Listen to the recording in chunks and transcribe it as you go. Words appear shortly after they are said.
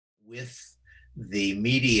with the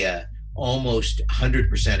media almost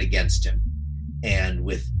 100% against him, and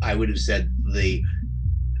with, I would have said, the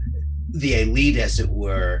elite, as it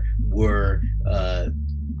were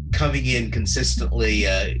coming in consistently,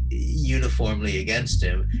 uniformly against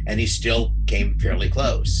him, and he still came fairly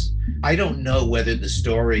close. I don't know whether the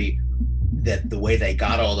story that the way they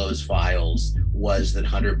got all those files was that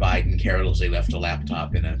Hunter Biden carelessly left a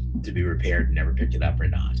laptop to be repaired and never picked it up or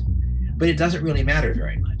not. But it doesn't really matter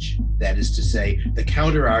very much. That is to say, the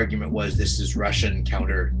counter argument was this is Russian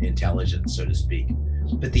counterintelligence, so to speak.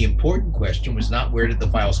 But the important question was not where did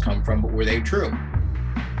the files come from, but were they true?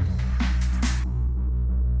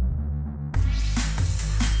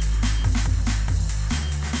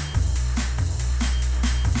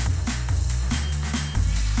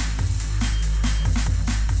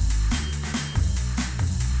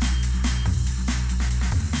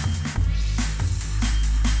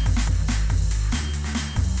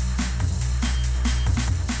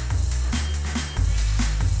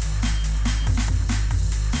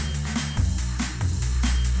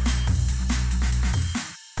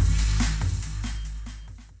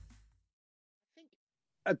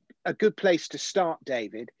 A good place to start,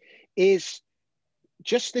 David, is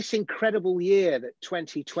just this incredible year that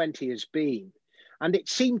 2020 has been. And it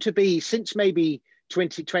seemed to be, since maybe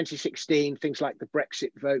 2016, things like the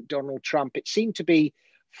Brexit vote, Donald Trump, it seemed to be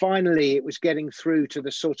finally it was getting through to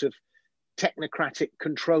the sort of technocratic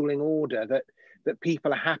controlling order that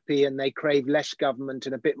people are happy and they crave less government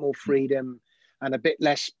and a bit more freedom and a bit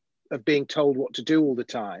less of being told what to do all the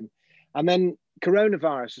time. And then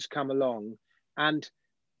coronavirus has come along, and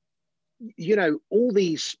you know, all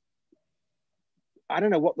these, I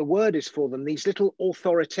don't know what the word is for them, these little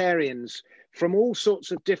authoritarians from all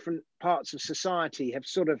sorts of different parts of society have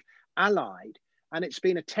sort of allied, and it's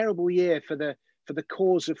been a terrible year for the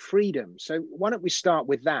cause of freedom. So why don't we start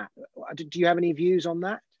with that? Do you have any views on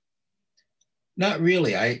that? Not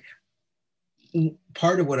really.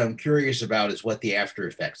 Part of what I'm curious about is what the after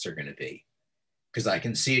effects are going to be, because I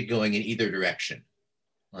can see it going in either direction.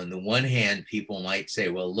 On the one hand, people might say,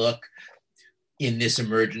 well, look, in this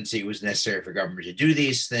emergency, it was necessary for government to do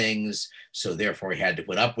these things, so therefore we had to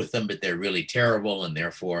put up with them, but they're really terrible, and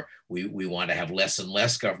therefore we want to have less and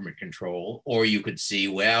less government control. Or you could see,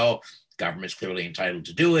 well, government's clearly entitled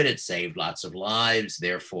to do it. It saved lots of lives.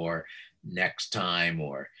 Therefore, next time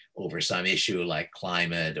or over some issue like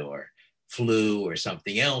climate or flu or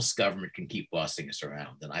something else, government can keep bossing us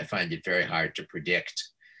around. And I find it very hard to predict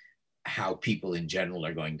how people in general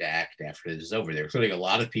are going to act after this is over. There are clearly a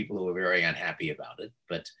lot of people who are very unhappy about it,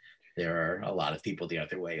 but there are a lot of people the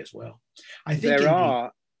other way as well. I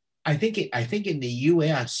think in the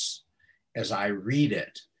US, as I read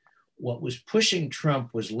it, what was pushing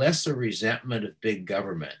Trump was less a resentment of big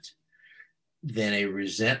government than a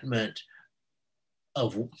resentment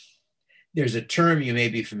of, there's a term you may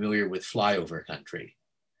be familiar with, flyover country,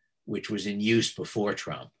 which was in use before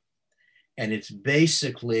Trump. And it's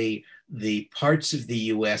basically the parts of the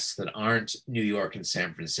US that aren't New York and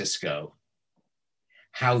San Francisco,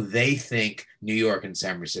 how they think New York and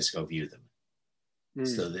San Francisco view them.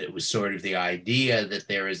 So that it was sort of the idea that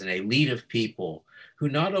there is an elite of people who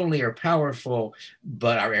not only are powerful,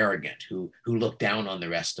 but are arrogant, who look down on the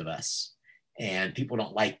rest of us. And people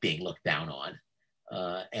don't like being looked down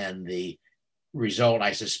on. And the result,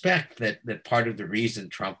 I suspect that part of the reason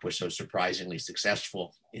Trump was so surprisingly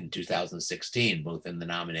successful in 2016, both in the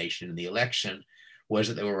nomination and the election, was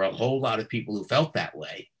that there were a whole lot of people who felt that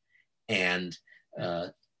way, and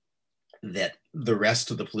that the rest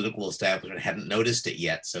of the political establishment hadn't noticed it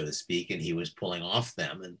yet, so to speak, and he was pulling off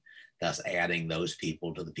them and thus adding those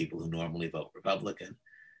people to the people who normally vote Republican.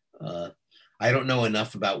 I don't know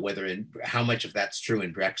enough about how much of that's true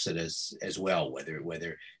in Brexit as well,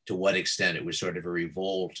 whether to what extent it was sort of a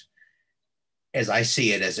revolt, as I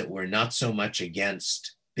see it, as it were, not so much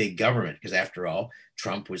against big government, because after all,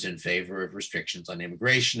 Trump was in favor of restrictions on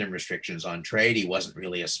immigration and restrictions on trade. He wasn't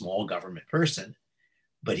really a small government person,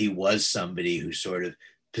 but he was somebody who sort of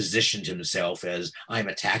positioned himself as, I'm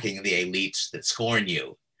attacking the elites that scorn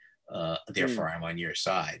you, therefore I'm on your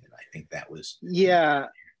side. And I think that was... Yeah.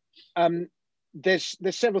 There's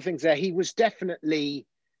several things there. He was definitely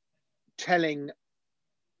telling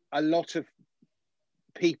a lot of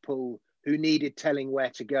people who needed telling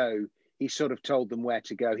where to go. He sort of told them where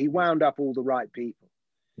to go. He wound up all the right people.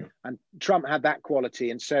 Yeah. And Trump had that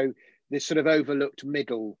quality. And so this sort of overlooked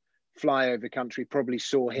middle flyover country probably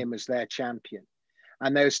saw him as their champion.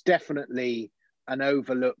 And there's definitely an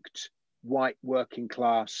overlooked white working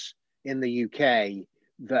class in the UK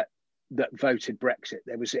that voted Brexit.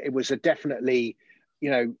 It was definitely,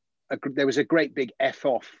 there was a great big F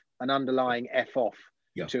off an underlying F off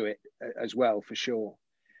Yeah. to it as well, for sure.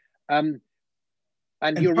 And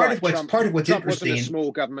you're part right, of what's Trump interesting wasn't a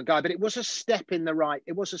small government guy, but it was a step in the right.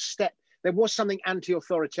 It was a step. There was something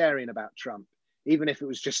anti-authoritarian about Trump, even if it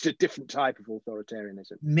was just a different type of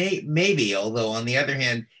authoritarianism. Maybe, although on the other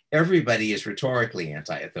hand, everybody is rhetorically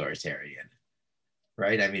anti-authoritarian,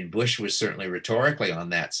 right? I mean, Bush was certainly rhetorically on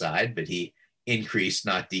that side, but he increased,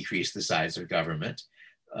 not decreased, the size of government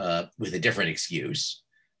with a different excuse.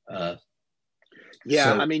 Yeah,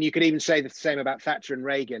 so, I mean, you could even say the same about Thatcher and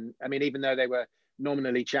Reagan. I mean, even though they were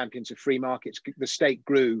nominally champions of free markets, the state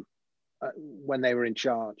grew when they were in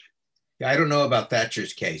charge. I don't know about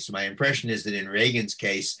Thatcher's case. My impression is that in Reagan's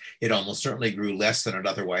case, it almost certainly grew less than it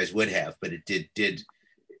otherwise would have, but it did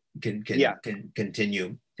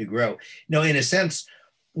continue to grow. No, in a sense,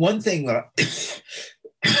 one thing that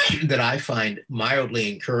that I find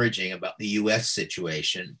mildly encouraging about the U.S.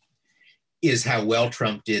 situation is how well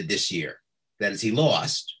Trump did this year. That is, he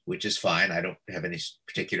lost, which is fine. I don't have any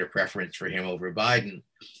particular preference for him over Biden.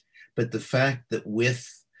 But the fact that with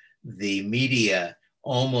the media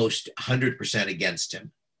almost 100% against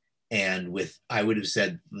him, and with, I would have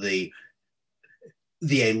said, the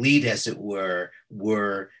elite, as it were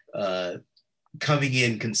coming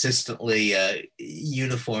in consistently,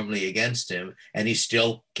 uniformly against him, and he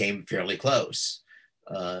still came fairly close.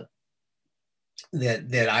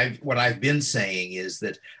 What I've been saying is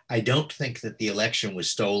that I don't think that the election was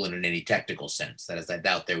stolen in any technical sense. That is, I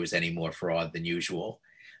doubt there was any more fraud than usual.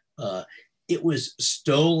 It was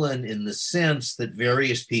stolen in the sense that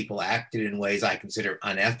various people acted in ways I consider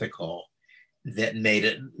unethical that made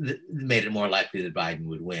it more likely that Biden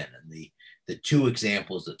would win. And the two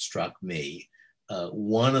examples that struck me,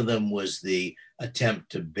 one of them was the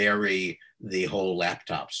attempt to bury the whole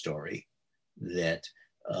laptop story. That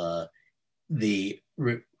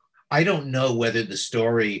I don't know whether the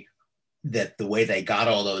story that the way they got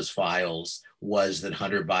all those files was that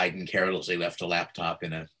Hunter Biden carelessly left a laptop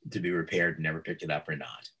to be repaired and never picked it up or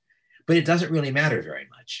not. But it doesn't really matter very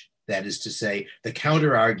much. That is to say, the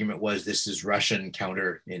counter argument was this is Russian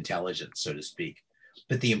counterintelligence, so to speak.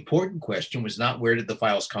 But the important question was not where did the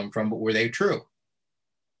files come from, but were they true?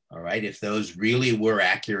 All right, if those really were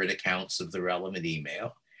accurate accounts of the relevant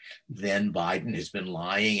email, then Biden has been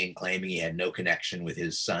lying and claiming he had no connection with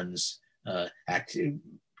his son's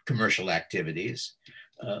commercial activities.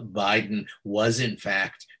 Biden was, in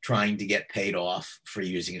fact, trying to get paid off for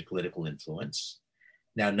using his political influence.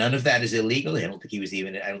 Now, none of that is illegal. I don't think he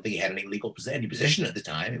had any any position at the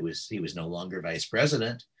time. He was no longer vice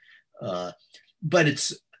president.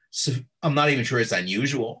 But I'm not even sure it's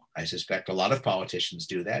unusual. I suspect a lot of politicians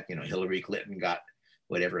do that. You know, Hillary Clinton got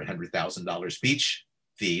whatever, $100,000 speech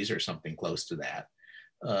fees or something close to that.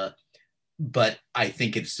 But I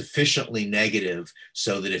think it's sufficiently negative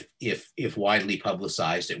so that if widely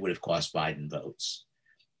publicized, it would have cost Biden votes.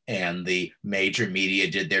 And the major media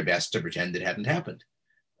did their best to pretend it hadn't happened.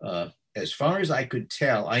 As far as I could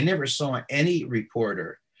tell, I never saw any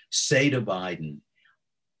reporter say to Biden,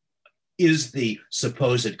 is the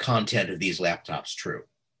supposed content of these laptops true?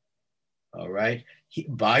 All right.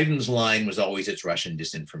 Biden's line was always it's Russian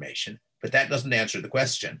disinformation, but that doesn't answer the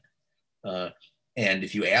question. And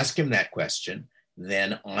if you ask him that question,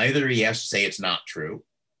 then either he has to say it's not true,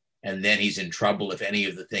 and then he's in trouble if any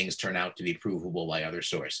of the things turn out to be provable by other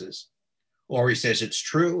sources, or he says it's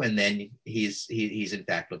true, and then he's in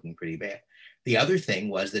fact looking pretty bad. The other thing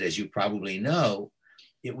was that, as you probably know,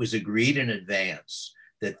 it was agreed in advance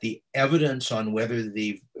that the evidence on whether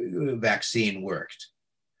the vaccine worked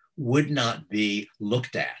would not be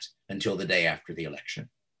looked at until the day after the election.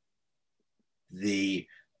 The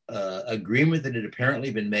agreement that had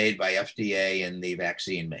apparently been made by FDA and the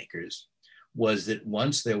vaccine makers was that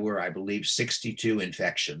once there were, I believe, 62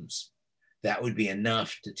 infections, that would be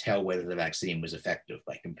enough to tell whether the vaccine was effective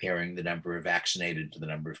by comparing the number of vaccinated to the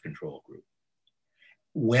number of control group.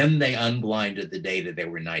 When they unblinded the data, there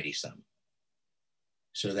were 90-some.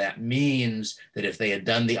 So that means that if they had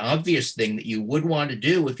done the obvious thing that you would want to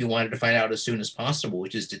do if you wanted to find out as soon as possible,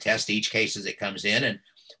 which is to test each case as it comes in, and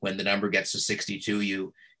when the number gets to 62,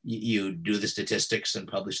 you do the statistics and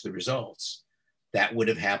publish the results. That would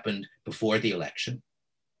have happened before the election.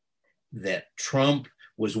 That Trump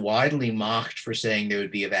was widely mocked for saying there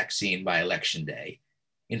would be a vaccine by election day.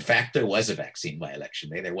 In fact, there was a vaccine by election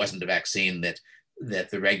day. There wasn't a vaccine that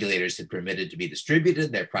the regulators had permitted to be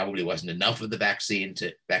distributed. There probably wasn't enough of the vaccine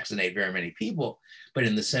to vaccinate very many people, but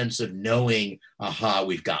in the sense of knowing, aha,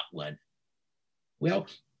 we've got one. Well,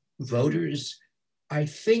 voters, I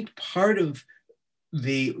think part of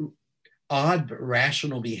the odd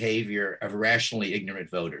rational behavior of rationally ignorant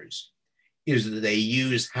voters is that they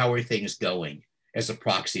use how are things going as a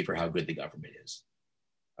proxy for how good the government is.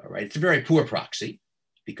 All right, it's a very poor proxy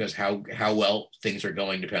because how well things are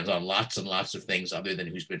going depends on lots and lots of things other than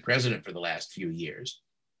who's been president for the last few years.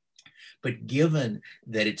 But given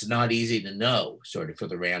that it's not easy to know, sort of for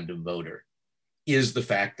the random voter, is the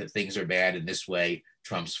fact that things are bad in this way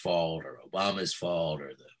Trump's fault or Obama's fault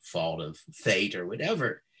or the fault of fate or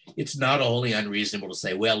whatever, it's not wholly unreasonable to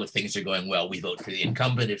say, well, if things are going well, we vote for the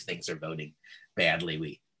incumbent. If things are going badly,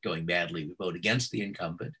 we vote against the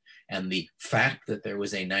incumbent. And the fact that there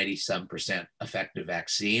was a 90-some% effective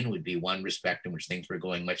vaccine would be one respect in which things were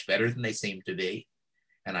going much better than they seem to be.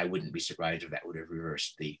 And I wouldn't be surprised if that would have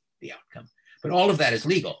reversed the outcome. But all of that is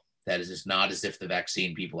legal. That is, it's not as if the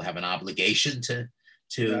vaccine people have an obligation to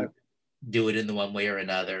do it in the one way or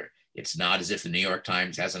another. It's not as if the New York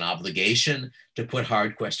Times has an obligation to put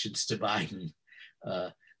hard questions to Biden.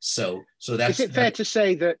 So that's. Is it fair to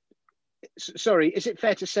say that? Sorry, is it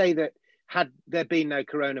fair to say that had there been no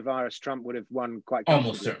coronavirus, Trump would have won quite comfortably?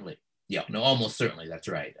 Almost certainly. Yeah, no, almost certainly. That's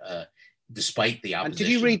right. Despite the opposition. And did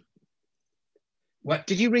you read? What?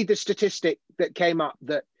 Did you read the statistic that came up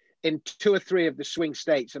that in 2 or 3 of the swing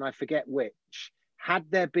states, and I forget which, had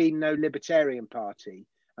there been no Libertarian Party,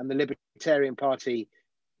 and the Libertarian Party,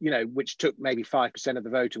 you know, which took maybe 5% of the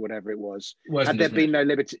vote or whatever it was, had there been no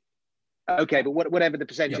okay, but whatever the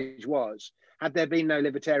percentage was, had there been no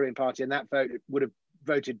Libertarian Party and that vote would have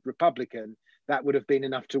voted Republican, that would have been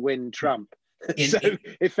enough to win Trump. So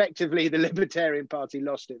effectively, the Libertarian Party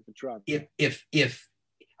lost it for Trump. If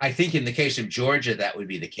I think in the case of Georgia, that would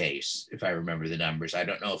be the case, if I remember the numbers. I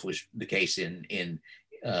don't know if it was the case in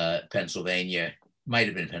Pennsylvania. Might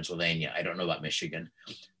have been Pennsylvania. I don't know about Michigan.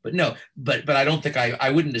 But no, but I don't think I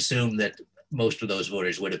wouldn't assume that most of those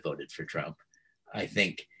voters would have voted for Trump. I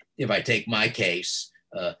think if I take my case,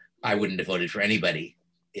 I wouldn't have voted for anybody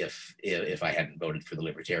if I hadn't voted for the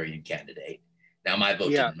Libertarian candidate. Now, my vote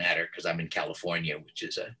didn't matter because I'm in California, which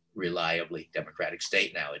is a reliably Democratic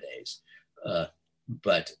state nowadays.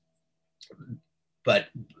 But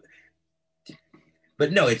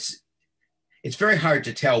no, it's very hard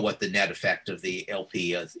to tell what the net effect of the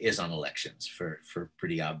LP is on elections for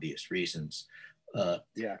pretty obvious reasons. But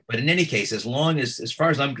in any case, as far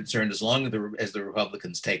as I'm concerned, as long as the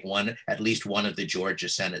Republicans take at least one of the Georgia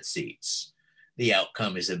Senate seats, the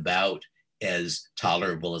outcome is about as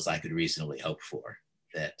tolerable as I could reasonably hope for.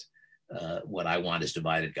 That what I want is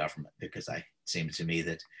divided government, because it seems to me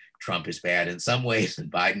that Trump is bad in some ways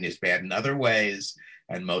and Biden is bad in other ways,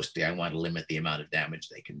 and mostly I want to limit the amount of damage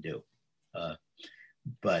they can do.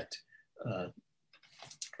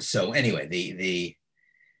 So anyway,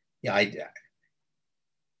 I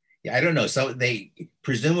don't know. So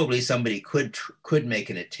presumably somebody could make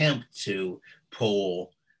an attempt to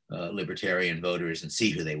poll Libertarian voters and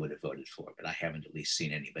see who they would have voted for, but I haven't at least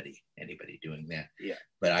seen anybody doing that. Yeah.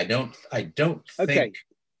 But I don't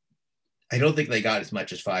think they got as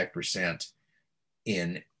much as 5%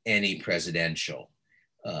 in any presidential.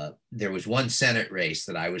 There was one Senate race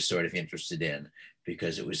that I was sort of interested in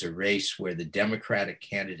because it was a race where the Democratic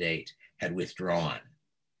candidate had withdrawn.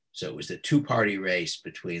 So it was a 2-party race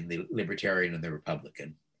between the Libertarian and the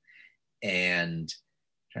Republican. And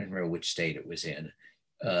I'm trying to remember which state it was in.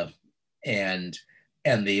 And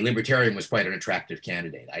the Libertarian was quite an attractive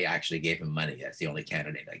candidate. I actually gave him money. That's the only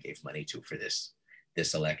candidate I gave money to for this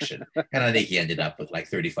election. And I think he ended up with like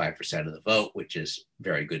 35% of the vote, which is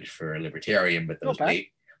very good for a Libertarian, but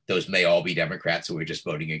those may all be Democrats who are just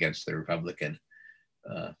voting against the Republican.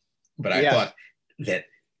 But I thought that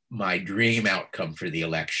my dream outcome for the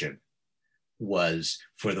election was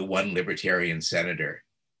for the one Libertarian senator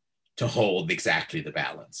to hold exactly the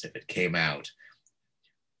balance. If it came out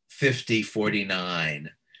 50-49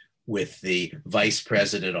 with the vice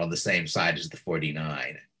president on the same side as the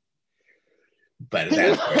 49. But that,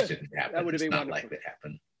 of course, didn't happen. That would have been not wonderful. Likely to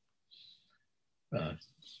happen.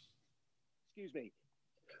 Excuse me.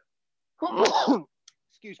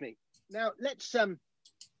 Excuse me. Now, let's...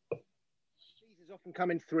 These often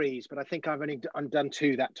come in threes, but I think I've only done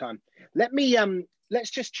 2 that time. Let's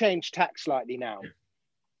just change tack slightly now,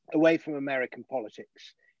 away from American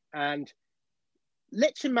politics. And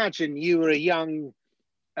let's imagine you were a young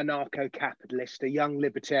anarcho-capitalist, a young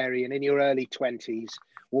libertarian in your early 20s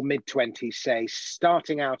or mid-20s, say,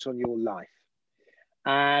 starting out on your life.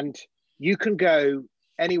 And you can go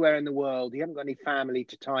anywhere in the world. You haven't got any family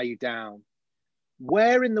to tie you down.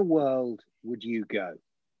 Where in the world would you go?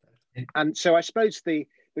 And so I suppose the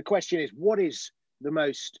question is, what is the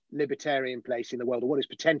most libertarian place in the world, or what is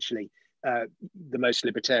potentially the most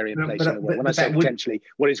libertarian place in the world. But when I say potentially,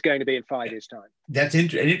 what it's going to be in 5 years' time. That's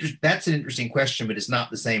an interesting question, but it's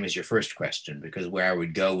not the same as your first question, because where I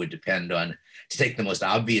would go would depend on, to take the most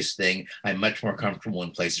obvious thing, I'm much more comfortable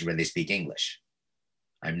in places where they speak English.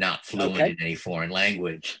 I'm not fluent in any foreign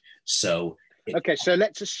language. So so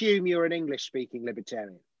let's assume you're an English-speaking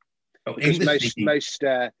libertarian. Because most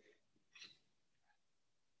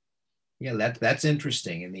yeah, that's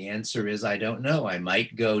interesting. And the answer is, I don't know. I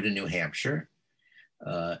might go to New Hampshire.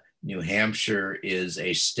 New Hampshire is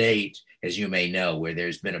a state, as you may know, where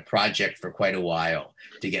there's been a project for quite a while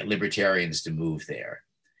to get libertarians to move there,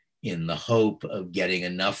 in the hope of getting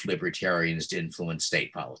enough libertarians to influence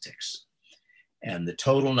state politics. And the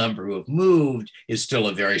total number who have moved is still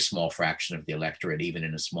a very small fraction of the electorate, even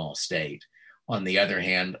in a small state. On the other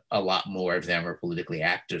hand, a lot more of them are politically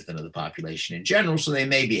active than of the population in general, so they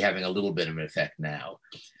may be having a little bit of an effect now.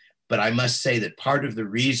 But I must say that part of the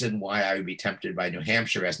reason why I would be tempted by New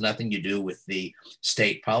Hampshire has nothing to do with the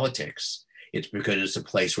state politics. It's because it's a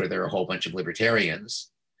place where there are a whole bunch of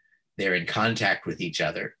libertarians. They're in contact with each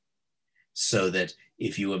other. So that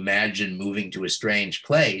if you imagine moving to a strange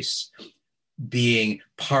place, being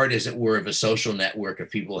part, as it were, of a social network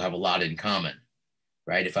of people who have a lot in common,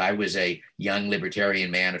 right? If I was a young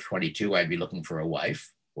libertarian man of 22, I'd be looking for a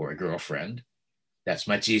wife or a girlfriend. That's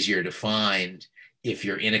much easier to find if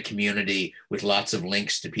you're in a community with lots of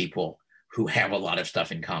links to people who have a lot of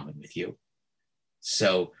stuff in common with you.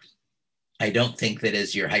 So I don't think that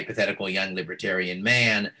as your hypothetical young libertarian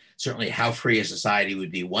man, certainly how free a society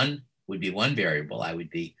would be one variable. I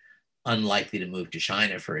would be unlikely to move to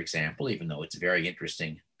China, for example, even though it's a very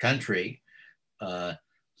interesting country.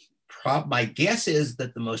 My guess is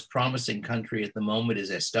that the most promising country at the moment is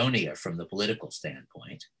Estonia from the political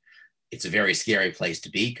standpoint. It's a very scary place to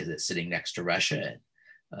be because it's sitting next to Russia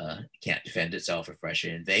and can't defend itself if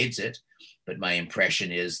Russia invades it. But my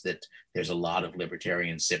impression is that there's a lot of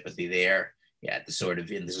libertarian sympathy there, in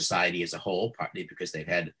the society as a whole, partly because they've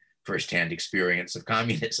had firsthand experience of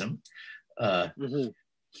communism.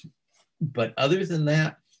 But other than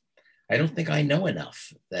that, I don't think I know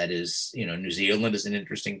enough. That is, New Zealand is an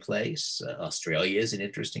interesting place. Australia is an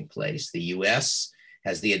interesting place. The US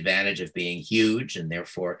has the advantage of being huge, and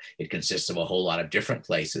therefore it consists of a whole lot of different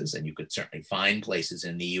places. And you could certainly find places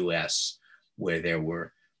in the US where there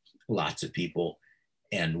were lots of people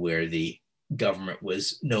and where the government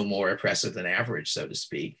was no more oppressive than average, so to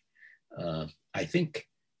speak. I think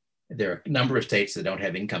there are a number of states that don't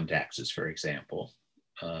have income taxes, for example,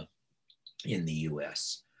 in the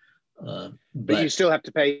US. But you still have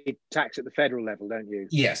to pay tax at the federal level, don't you?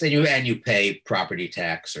 Yes, and you pay property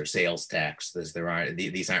tax or sales tax.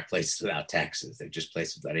 These aren't places without taxes; they're just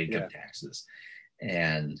places without income taxes.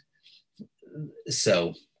 And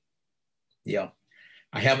so,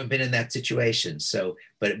 I haven't been in that situation. So,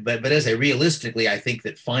 but as realistically, I think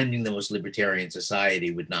that finding the most libertarian society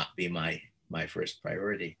would not be my first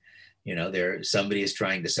priority. Somebody is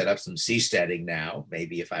trying to set up some seasteading now.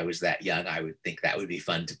 Maybe if I was that young, I would think that would be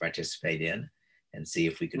fun to participate in and see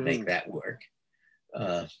if we could make that work.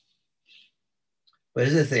 But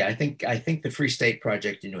as I say, I think the Free State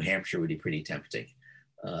Project in New Hampshire would be pretty tempting.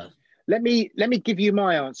 Let me give you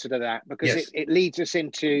my answer to that, because it leads us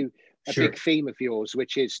into a big theme of yours,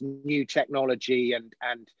 which is new technology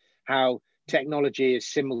and how technology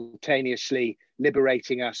is simultaneously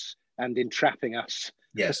liberating us and entrapping us.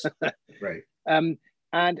 Yes, right.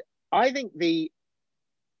 And I think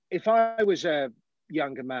if I was a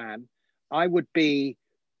younger man, I would be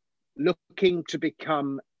looking to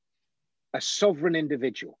become a sovereign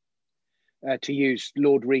individual, to use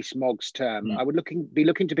Lord Rees-Mogg's term. I would be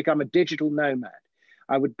looking to become a digital nomad.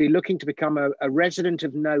 I would be looking to become a resident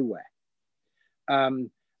of nowhere. And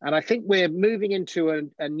I think we're moving into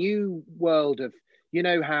a new world of,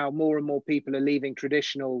 how more and more people are leaving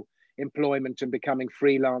traditional employment and becoming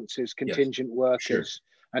freelancers, contingent workers,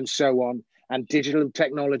 and so on. And digital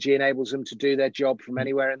technology enables them to do their job from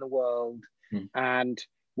anywhere in the world. And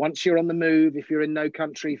once you're on the move, if you're in no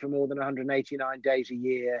country for more than 189 days a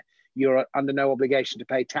year, you're under no obligation to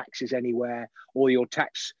pay taxes anywhere, or your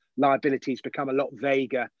tax liabilities become a lot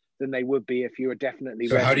vaguer than they would be if you were definitely.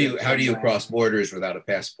 So how do you cross borders without a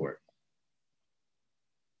passport?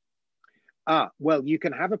 Well, you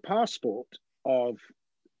can have a passport of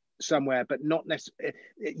somewhere, but not necessarily.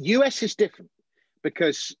 US is different,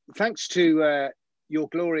 because thanks to your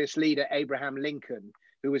glorious leader Abraham Lincoln,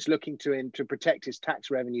 who was looking to protect his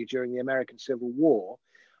tax revenue during the American Civil War,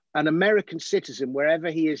 an American citizen,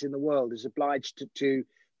 wherever he is in the world, is obliged to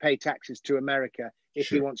pay taxes to America if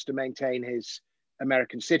he wants to maintain his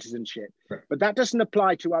American citizenship. Right. But that doesn't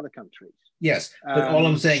apply to other countries. Yes, but all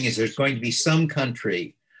I'm saying is there's going to be some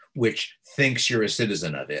country which thinks you're a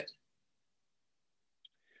citizen of it.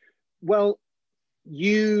 Well,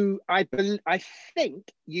 I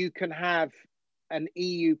think you can have an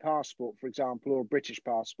EU passport, for example, or a British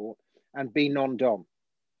passport, and be non-dom.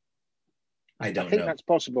 I don't think know. That's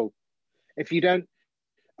possible. If you don't,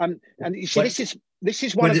 and you see, this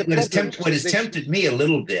is one of the problems. What has tempted me a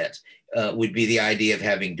little bit would be the idea of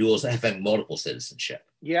having multiple citizenship.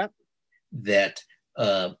 Yeah. That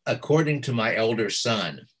according to my elder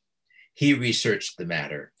son, he researched the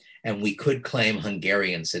matter, and we could claim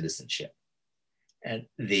Hungarian citizenship. And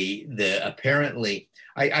the apparently,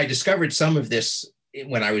 I discovered some of this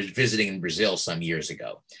when I was visiting in Brazil some years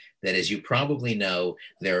ago, that as you probably know,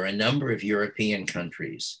 there are a number of European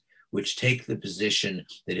countries which take the position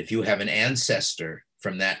that if you have an ancestor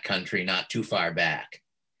from that country not too far back,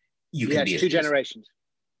 you can be a 2 generations.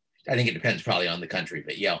 I think it depends probably on the country,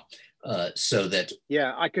 but yeah. So that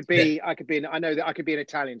I could be an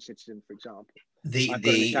Italian citizen, for example.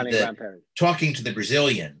 Talking to the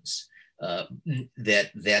Brazilians,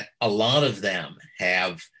 that a lot of them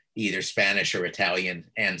have either Spanish or Italian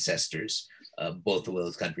ancestors. Both of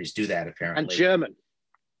those countries do that, apparently. And German.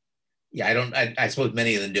 Yeah, I suppose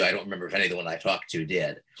many of them do. I don't remember if any of the one I talked to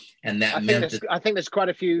did. And that I think there's quite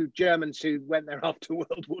a few Germans who went there after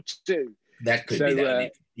World War II. That could be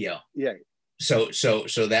that. Yeah. So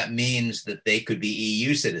that means that they could be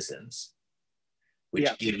EU citizens, which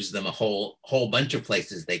gives them a whole bunch of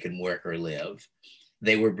places they can work or live.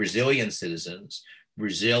 They were Brazilian citizens.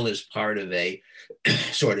 Brazil is part of a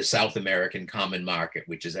sort of South American common market,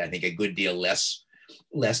 which is, I think, a good deal less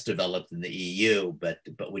developed than the EU, but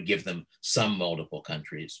would give them some multiple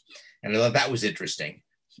countries. And I thought that was interesting.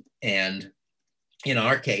 And in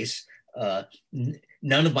our case,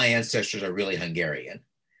 none of my ancestors are really Hungarian.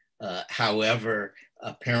 However,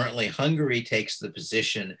 apparently Hungary takes the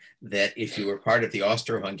position that if you were part of the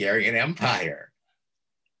Austro-Hungarian Empire,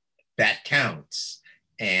 that counts.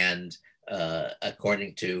 And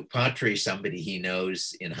according to Patri, somebody he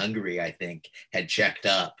knows in Hungary, I think, had checked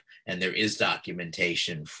up, and there is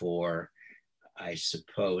documentation for, I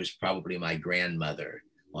suppose, probably my grandmother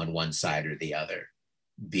on one side or the other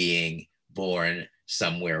being born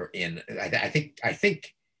somewhere in,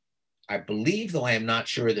 I believe, though I am not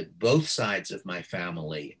sure, that both sides of my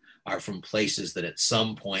family are from places that at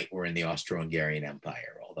some point were in the Austro-Hungarian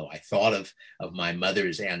Empire, although I thought of my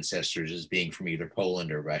mother's ancestors as being from either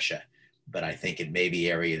Poland or Russia, but I think it may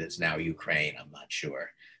be area that's now Ukraine, I'm not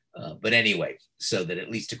sure. But anyway, so that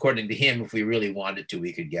at least according to him, if we really wanted to,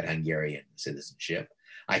 we could get Hungarian citizenship.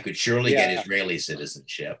 I could surely get Israeli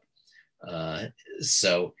citizenship.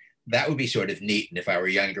 So that would be sort of neat. And if I were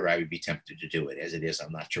younger, I would be tempted to do it. As it is,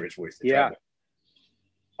 I'm not sure it's worth the trouble.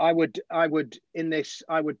 I would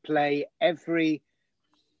play every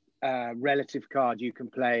relative card you can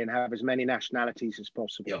play and have as many nationalities as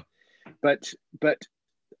possible. But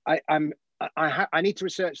I need to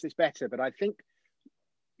research this better, but I think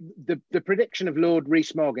the prediction of Lord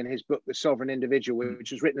Rees-Mogg in his book, The Sovereign Individual,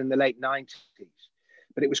 which was written in the late 90s,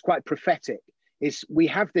 but it was quite prophetic, is we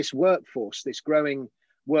have this workforce, this growing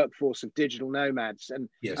workforce of digital nomads, and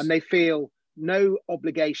they feel no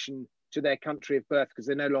obligation to their country of birth because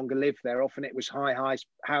they no longer live there. Often it was high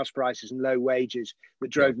house prices and low wages that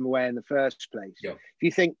drove them away in the first place. If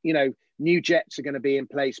you think, new jets are going to be in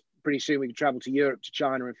place pretty soon, we can travel to Europe, to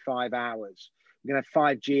China in 5 hours. We're going to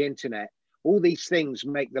have 5G internet. All these things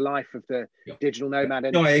make the life of the digital nomad.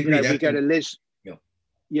 And I agree. We go to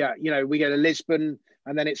we go to Lisbon,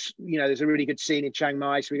 and then it's, there's a really good scene in Chiang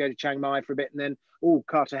Mai, so we go to Chiang Mai for a bit, and then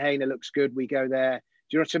Cartagena looks good, we go there.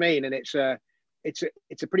 Do you know what I mean? And it's a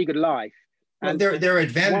pretty good life. Well, there are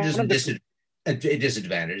advantages and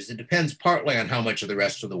disadvantages. It depends partly on how much of the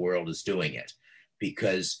rest of the world is doing it,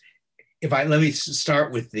 because let me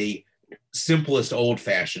start with the simplest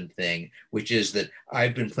old-fashioned thing, which is that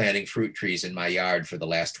I've been planting fruit trees in my yard for the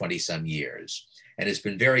last 20 some years. And it's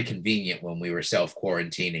been very convenient when we were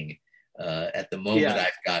self-quarantining. At the moment,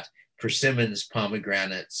 I've got persimmons,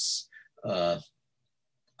 pomegranates,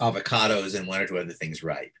 avocados, and one or two other things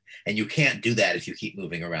ripe. And you can't do that if you keep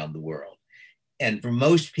moving around the world. And for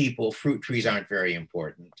most people, fruit trees aren't very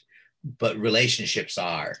important, but relationships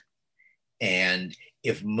are. And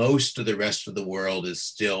if most of the rest of the world is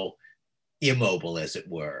still immobile, as it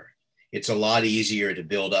were, it's a lot easier to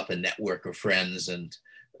build up a network of friends and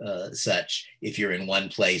such if you're in one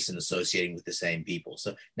place and associating with the same people.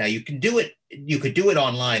 So now you can do it. You could do it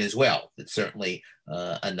online as well. But certainly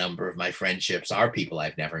a number of my friendships are people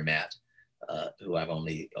I've never met. who I've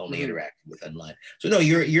only Mhm. interacted with online. So no,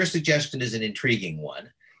 your suggestion is an intriguing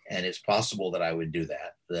one, and it's possible that I would do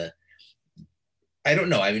that. I don't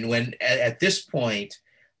know. I mean, when at this point,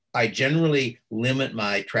 I generally limit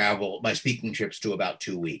my speaking trips to about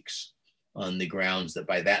 2 weeks, on the grounds that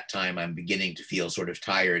by that time I'm beginning to feel sort of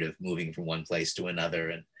tired of moving from one place to another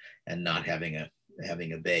and not having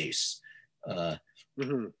a base.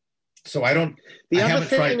 Mhm. So The I other haven't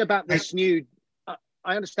tried. thing about this new,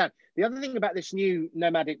 I understand. The other thing about this new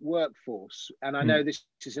nomadic workforce, and I know this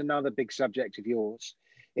is another big subject of yours,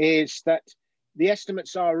 is that the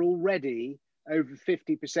estimates are already over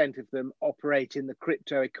 50% of them operate in the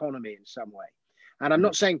crypto economy in some way. And I'm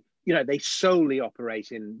not saying, they solely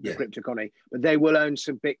operate in the crypto economy, but they will own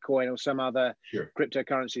some Bitcoin or some other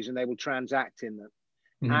cryptocurrencies, and they will transact in them.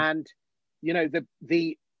 And,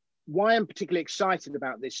 the why I'm particularly excited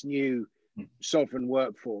about this new sovereign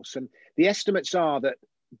workforce, and the estimates are that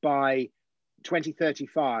by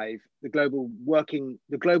 2035, the global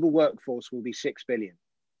workforce will be 6 billion.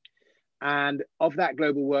 And of that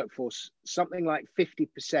global workforce, something like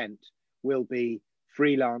 50% will be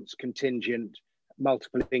freelance, contingent,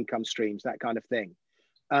 multiple income streams, that kind of thing.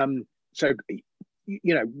 So,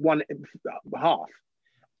 one half.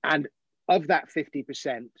 And of that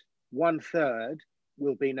 50%, 1/3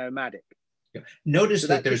 will be nomadic. Notice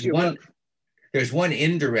that there's one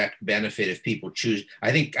indirect benefit if people choose.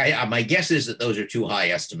 I think my guess is that those are too high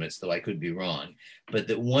estimates, though I could be wrong. But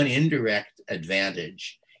that one indirect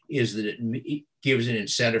advantage is that it gives an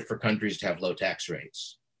incentive for countries to have low tax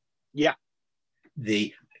rates. Yeah.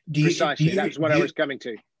 Precisely. That's what I was coming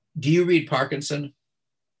to. Do you read Parkinson?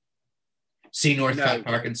 C. Northcott No.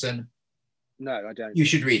 Parkinson? No, I don't. You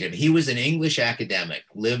should read him. He was an English academic,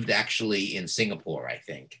 lived actually in Singapore, I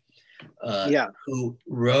think. Who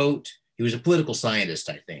wrote, he was a political scientist,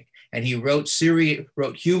 I think, and he wrote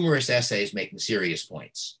humorous essays making serious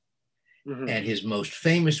points. And his most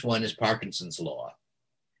famous one is Parkinson's Law.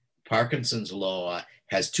 Parkinson's Law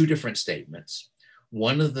has two different statements.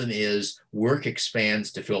 One of them is work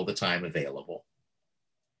expands to fill the time available.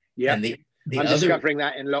 Yeah, and I'm discovering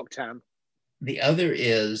that in lockdown. The other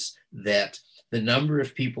is that the number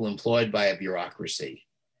of people employed by a bureaucracy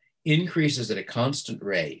increases at a constant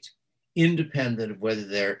rate, independent of whether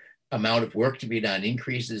their amount of work to be done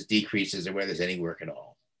increases, decreases, or whether there's any work at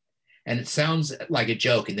all. And it sounds like a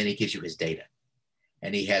joke, and then he gives you his data.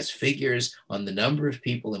 And he has figures on the number of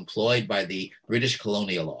people employed by the British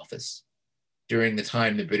Colonial Office during the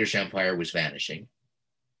time the British Empire was vanishing.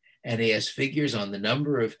 And he has figures on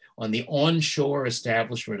the onshore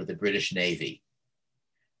establishment of the British Navy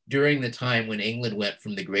during the time when England went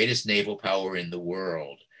from the greatest naval power in the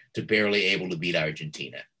world to barely able to beat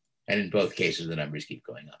Argentina. And in both cases, the numbers keep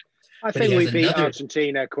going up. I think we beat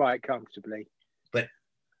Argentina quite comfortably. But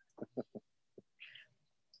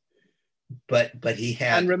he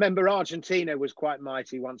had. And remember, Argentina was quite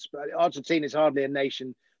mighty once. But Argentina is hardly a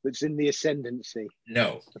nation that's in the ascendancy.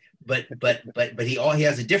 No, but he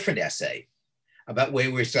has a different essay about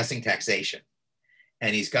where we're discussing taxation.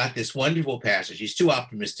 And he's got this wonderful passage. He's too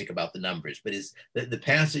optimistic about the numbers, but the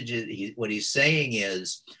passage is what he's saying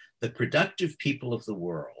is the productive people of the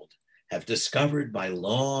world have discovered by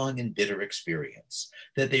long and bitter experience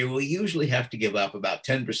that they will usually have to give up about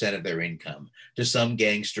 10% of their income to some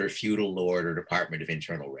gangster, feudal lord, or Department of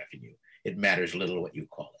Internal Revenue. It matters little what you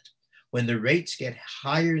call it. When the rates get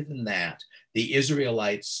higher than that, the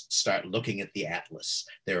Israelites start looking at the Atlas.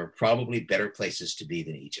 There are probably better places to be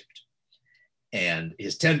than Egypt. And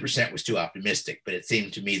his 10% was too optimistic, but it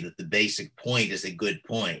seemed to me that the basic point is a good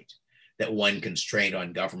point, that one constraint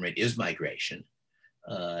on government is migration.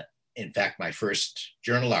 In fact, my first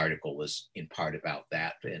journal article was in part about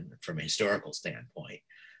that from a historical standpoint.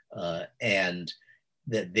 And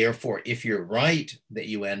that therefore, if you're right that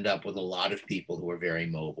you end up with a lot of people who are very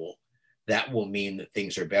mobile, that will mean that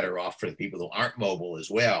things are better off for the people who aren't mobile as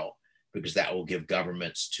well, because that will give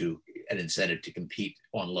governments an incentive to compete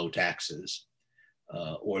on low taxes.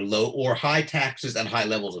 Or high taxes and high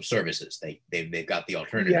levels of services. They've got the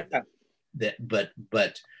alternative. Yeah. But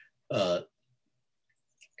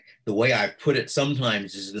the way I've put it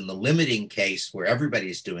sometimes is in the limiting case where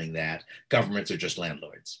everybody's doing that, governments are just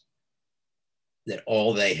landlords. That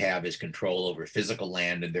all they have is control over physical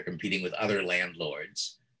land, and they're competing with other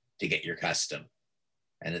landlords to get your custom.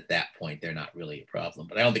 And at that point, they're not really a problem.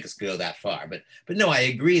 But I don't think it's going to go that far. But no, I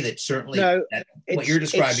agree that certainly what you're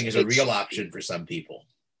describing is a real option for some people.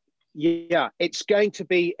 Yeah, it's going to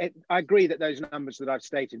be. I agree that those numbers that I've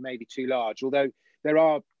stated may be too large, although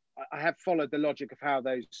I have followed the logic of how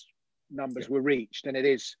those numbers were reached, and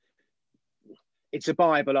it's a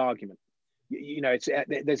viable argument. you know, it's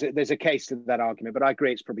there's a case to that argument, but I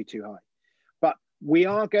agree it's probably too high. But we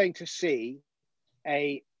are going to see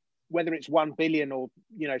whether it's 1 billion or,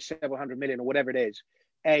 you know, several hundred million or whatever it is,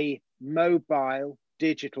 a mobile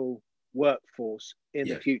digital workforce in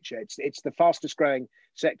the future. It's the fastest growing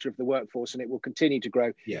sector of the workforce, and it will continue to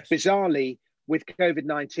grow. Bizarrely, with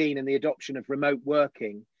COVID-19 and the adoption of remote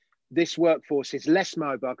working, this workforce is less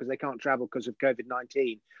mobile because they can't travel because of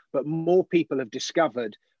COVID-19, but more people have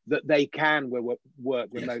discovered that they can work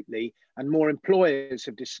remotely, and more employers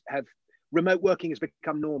have remote working has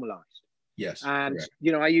become normalized. And correct.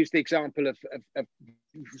 You know, I use the example of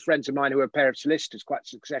friends of mine who are a pair of solicitors, quite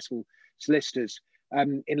successful solicitors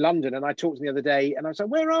in London, and I talked to them the other day, and I was like,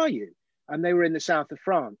 "Where are you?" And they were in the south of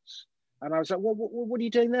France, and I was like, "Well, what are you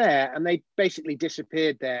doing there?" And they basically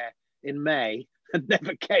disappeared there in May and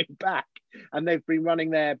never came back, and they've been running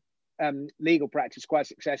their legal practice quite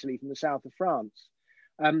successfully from the south of France.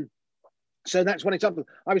 So that's one example.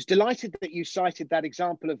 I was delighted that you cited that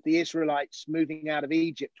example of the Israelites moving out of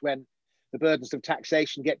Egypt when the burdens of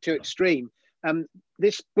taxation get too extreme.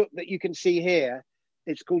 This book that you can see here,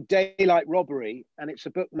 it's called Daylight Robbery, and it's a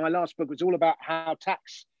book, my last book was all about how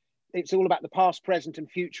it's all about the past, present, and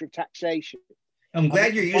future of taxation. I'm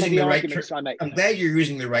glad you're using the right I'm glad you're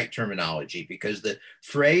using the right terminology, because the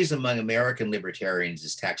phrase among American libertarians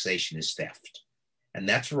is taxation is theft. And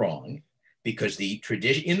that's wrong, because the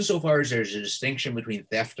tradition, insofar as there's a distinction between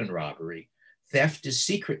theft and robbery, theft is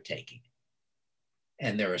secret taking.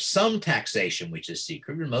 And there is some taxation which is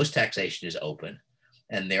secret, but most taxation is open.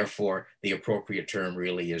 And therefore, the appropriate term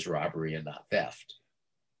really is robbery and not theft.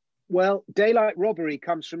 Well, daylight robbery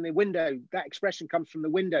comes from the window. That expression comes from the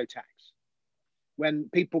window tax, when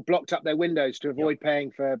people blocked up their windows to avoid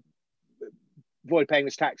paying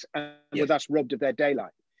this tax, and were thus robbed of their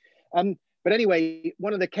daylight. But anyway,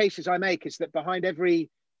 one of the cases I make is that behind every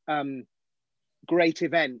great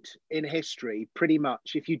event in history, pretty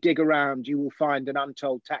much, if you dig around, you will find an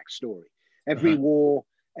untold tax story. Every war,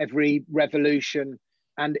 every revolution,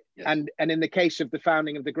 and in the case of the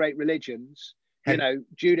founding of the great religions, you know,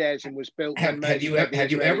 Judaism was built. Have you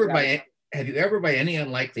ever by any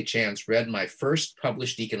unlikely chance read my first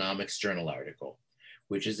published economics journal article,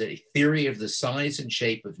 which is a theory of the size and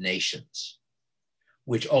shape of nations,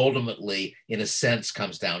 which ultimately, in a sense,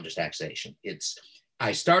 comes down to taxation?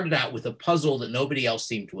 I started out with a puzzle that nobody else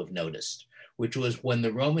seemed to have noticed, which was, when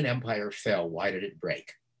the Roman Empire fell, why did it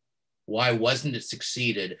break? Why wasn't it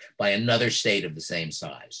succeeded by another state of the same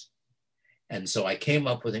size? And so I came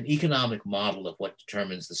up with an economic model of what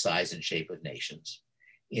determines the size and shape of nations,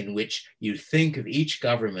 in which you think of each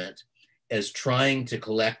government as trying to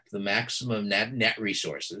collect the maximum net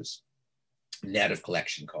resources, net of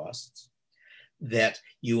collection costs, that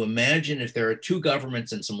you imagine if there are two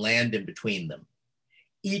governments and some land in between them,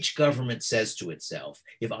 each government says to itself,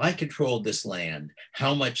 if I controlled this land,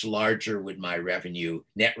 how much larger would my revenue,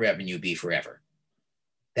 net revenue, be forever?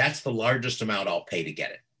 That's the largest amount I'll pay to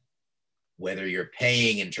get it, whether you're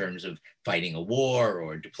paying in terms of fighting a war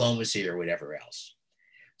or diplomacy or whatever else.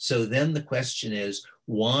 So then the question is,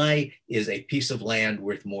 why is a piece of land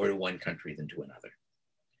worth more to one country than to another?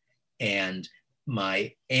 And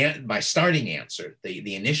my starting answer,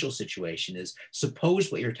 the initial situation is,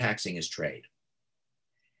 suppose what you're taxing is trade.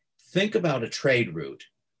 Think about a trade route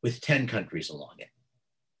with 10 countries along it.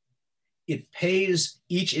 It pays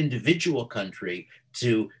each individual country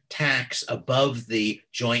to tax above the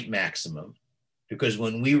joint maximum, because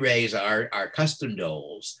when we raise our custom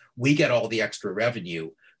doles, we get all the extra revenue,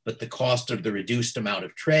 but the cost of the reduced amount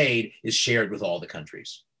of trade is shared with all the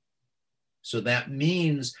countries. So that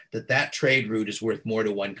means that trade route is worth more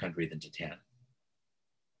to one country than to 10.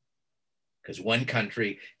 Because one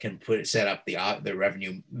country can set up the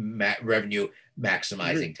revenue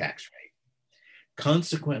maximizing tax rate.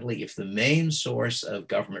 Consequently, if the main source of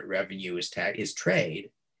government revenue is trade,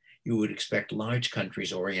 you would expect large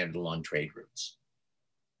countries oriented along trade routes.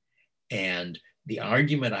 And the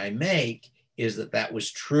argument I make is that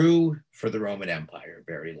was true for the Roman Empire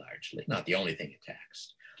very largely, not the only thing it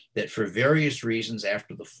taxed. That for various reasons,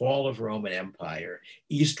 after the fall of Roman Empire,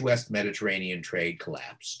 East-West Mediterranean trade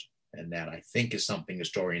collapsed. And that, I think, is something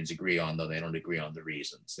historians agree on, though they don't agree on the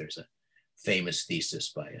reasons. There's a famous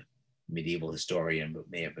thesis by a medieval historian, but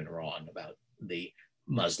may have been wrong, about the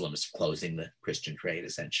Muslims closing the Christian trade,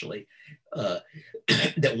 essentially.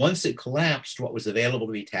 That once it collapsed, what was available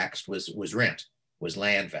to be taxed was rent, was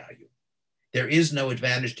land value. There is no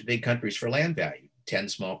advantage to big countries for land value. 10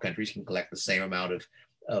 small countries can collect the same amount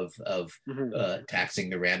of taxing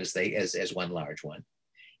the rent as one large one.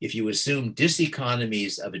 If you assume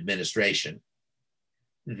diseconomies of administration,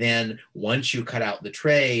 Then once you cut out the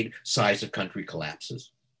trade, size of country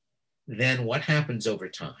collapses. Then what happens over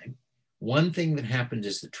time? One thing that happens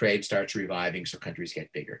is the trade starts reviving, so countries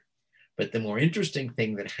get bigger. But the more interesting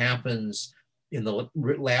thing that happens in the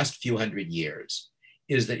last few hundred years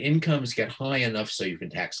is that incomes get high enough so you can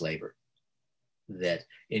tax labor, that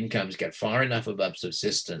incomes get far enough above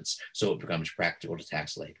subsistence so it becomes practical to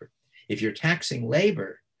tax labor. If you're taxing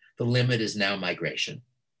labor, the limit is now migration.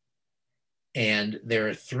 And there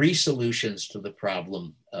are three solutions to the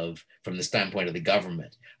problem of, from the standpoint of the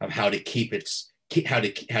government, of how to keep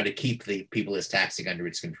the people it's taxing under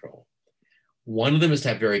its control. One of them is to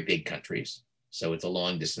have very big countries, so it's a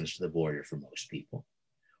long distance to the border for most people.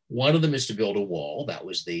 One of them is to build a wall. That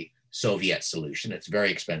was the Soviet solution. It's a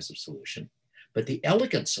very expensive solution. But the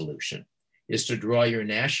elegant solution is to draw your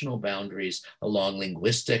national boundaries along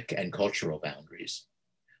linguistic and cultural boundaries,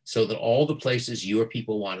 so that all the places your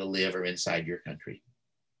people want to live are inside your country.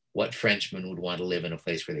 What Frenchman would want to live in a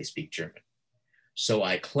place where they speak German? So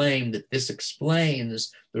I claim that this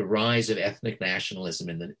explains the rise of ethnic nationalism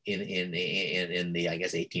in the I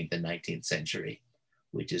guess 18th and 19th century,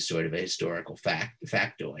 which is sort of a historical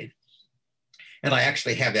factoid. And I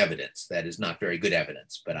actually have evidence that is not very good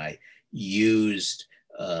evidence, but I used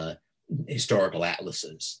historical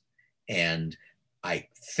atlases, and I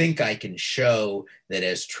think I can show that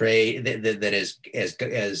as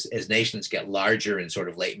as nations get larger in sort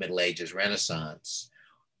of late Middle Ages, Renaissance,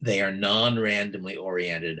 they are non-randomly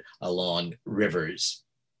oriented along rivers,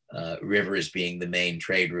 rivers being the main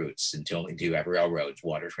trade routes until you have railroads.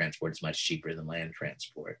 Water transport is much cheaper than land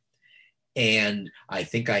transport. And I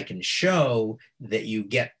think I can show that you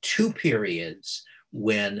get two periods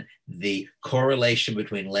when the correlation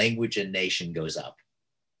between language and nation goes up.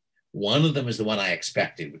 One of them is the one I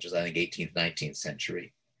expected, which is, I think, 18th, 19th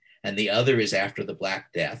century. And the other is after the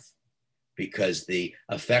Black Death, because the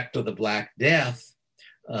effect of the Black Death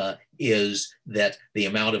is that the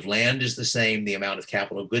amount of land is the same, the amount of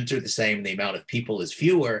capital goods are the same, the amount of people is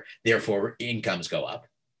fewer, therefore incomes go up.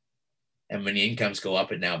 And when the incomes go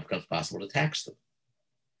up, it now becomes possible to tax them.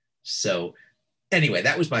 So anyway,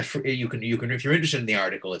 that was my, you can, if you're interested in the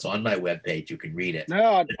article, it's on my webpage, you can read it.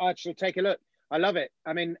 No, I shall take a look. I love it.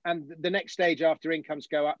 I mean, and the next stage after incomes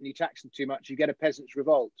go up and you tax them too much, you get a peasants'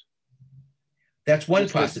 revolt. That's one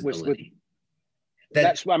possibility.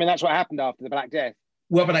 That's what happened after the Black Death.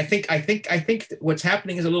 Well, but I think what's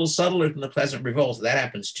happening is a little subtler than the peasant revolt. That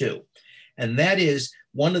happens too. And that is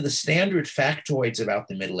one of the standard factoids about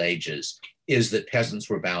the Middle Ages is that peasants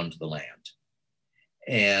were bound to the land.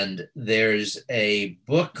 And there's a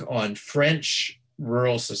book on French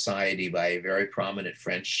rural society by a very prominent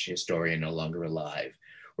French historian, no longer alive,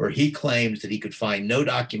 where he claims that he could find no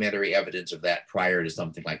documentary evidence of that prior to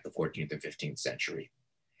something like the 14th or 15th century.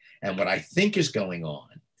 And what I think is going on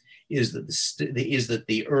is that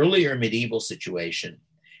the earlier medieval situation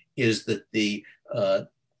is that the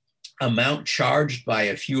amount charged by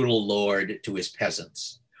a feudal lord to his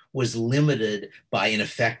peasants was limited by, in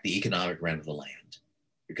effect, the economic rent of the land,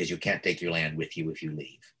 because you can't take your land with you if you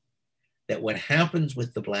leave. That what happens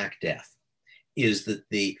with the Black Death is that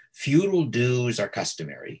the feudal dues are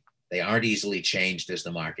customary. They aren't easily changed as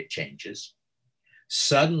the market changes.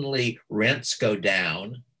 Suddenly rents go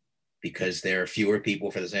down because there are fewer people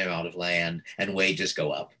for the same amount of land, and wages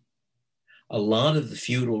go up. A lot of the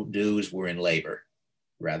feudal dues were in labor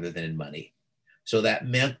rather than in money. So that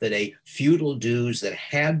meant that a feudal dues that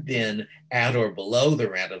had been at or below the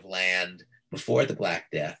rent of land before the Black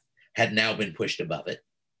Death had now been pushed above it.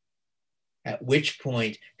 At which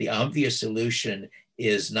point the obvious solution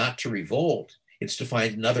is not to revolt, it's to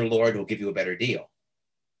find another lord who'll give you a better deal.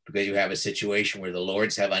 Because you have a situation where the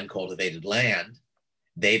lords have uncultivated land,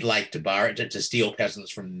 they'd like to steal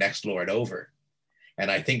peasants from the next lord over. And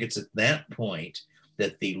I think it's at that point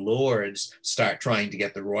that the lords start trying to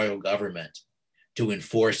get the royal government to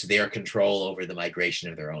enforce their control over the migration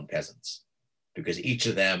of their own peasants, because each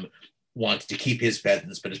of them wants to keep his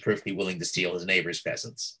peasants, but is perfectly willing to steal his neighbor's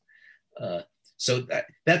peasants. So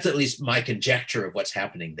that's at least my conjecture of what's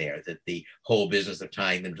happening there, that the whole business of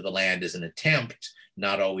tying them to the land is an attempt,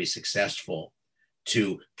 not always successful,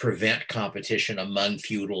 to prevent competition among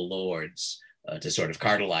feudal lords, to sort of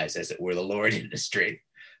cartelize, as it were, the lord industry.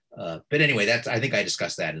 But anyway, I think I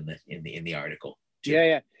discussed that in the article too.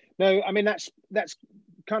 Yeah. No, I mean that's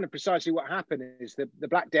kind of precisely what happened. Is the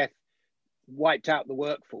Black Death wiped out the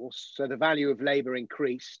workforce, so the value of labor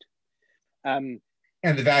increased, and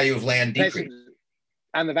the value of land decreased.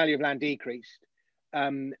 And the value of land decreased.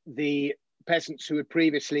 The peasants who had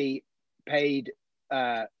previously paid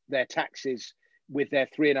their taxes with their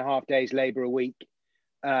 3.5 days labor a week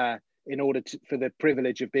in order for the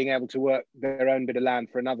privilege of being able to work their own bit of land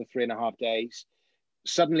for another 3.5 days,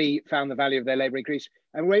 suddenly found the value of their labor increase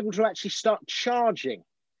and were able to actually start charging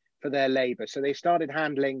for their labor. So they started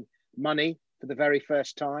handling money for the very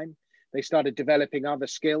first time. They started developing other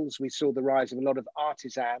skills. We saw the rise of a lot of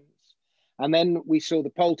artisans. And then we saw the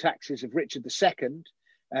poll taxes of Richard II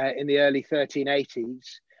in the early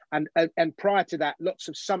 1380s. And prior to that, lots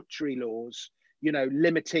of sumptuary laws, you know,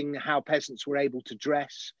 limiting how peasants were able to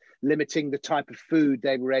dress, limiting the type of food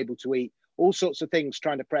they were able to eat, all sorts of things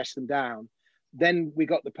trying to press them down. Then we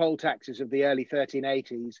got the poll taxes of the early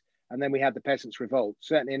 1380s, and then we had the Peasants' Revolt,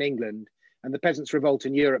 certainly in England. And the Peasants' Revolt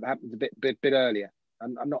in Europe happened a bit earlier.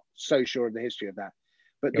 I'm not so sure of the history of that.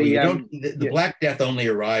 But the Black Death only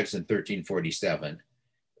arrives in 1347.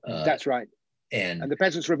 That's right. And the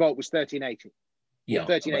Peasants' Revolt was 1380. Yeah,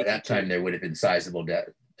 by that time there would have been sizable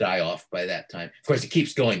die-off by that time. Of course, it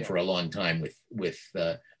keeps going for a long time with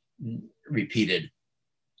repeated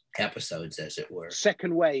episodes, as it were.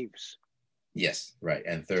 Second waves. Yes, right,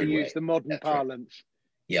 and third wave. To use the modern parlance.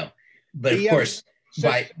 Right. Yeah, but of course,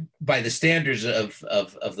 by the standards of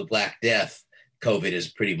the Black Death, COVID is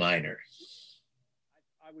pretty minor.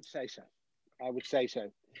 I would say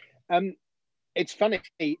so. It's funny.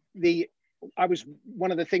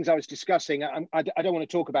 One of the things I was discussing. I don't want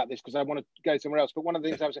to talk about this because I want to go somewhere else. But one of the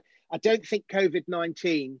things I don't think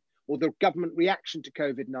COVID-19 or the government reaction to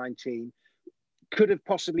COVID-19 could have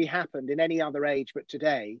possibly happened in any other age but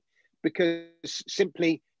today, because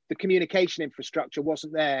simply the communication infrastructure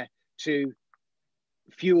wasn't there to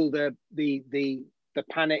fuel the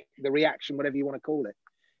panic, the reaction, whatever you want to call it.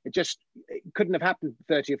 It couldn't have happened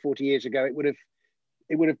 30 or 40 years ago. It would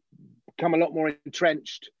have become a lot more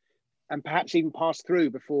entrenched and perhaps even passed through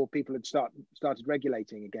before people had started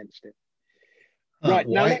regulating against it. Right,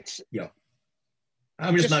 now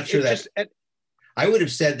I'm just not sure I would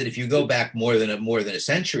have said that if you go back more than a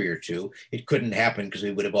century or two, it couldn't happen because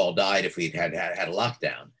we would have all died if we'd had a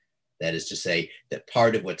lockdown. That is to say that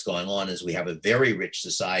part of what's going on is we have a very rich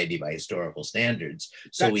society by historical standards,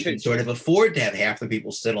 so we can sort of afford to have half the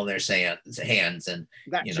people sit on their hands and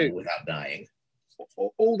without dying.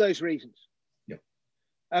 All those reasons. Yeah.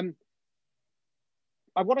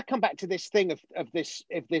 I want to come back to this thing of this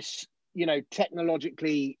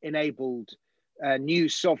technologically enabled new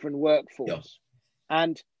sovereign workforce. Yeah.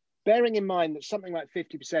 And bearing in mind that something like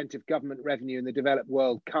 50% of government revenue in the developed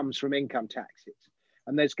world comes from income taxes,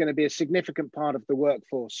 and there's going to be a significant part of the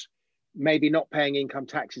workforce maybe not paying income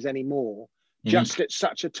taxes anymore, just at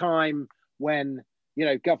such a time when,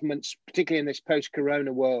 governments, particularly in this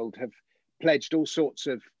post-corona world, have pledged all sorts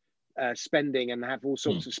of spending and have all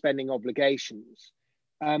sorts of spending obligations.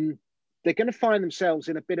 They're going to find themselves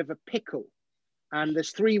in a bit of a pickle. And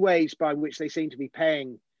there's three ways by which they seem to be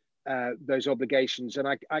paying those obligations. And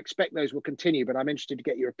I expect those will continue, but I'm interested to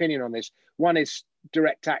get your opinion on this. One is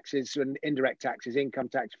direct taxes and indirect taxes, income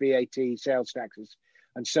tax, VAT, sales taxes,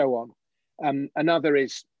 and so on. Another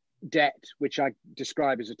is debt, which I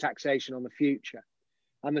describe as a taxation on the future.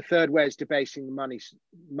 And the third way is debasing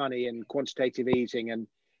money and quantitative easing, and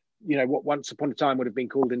what once upon a time would have been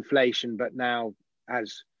called inflation, but now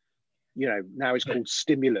is called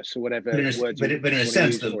stimulus or whatever. But in a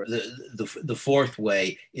sense, the fourth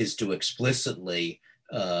way is to explicitly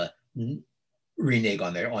renege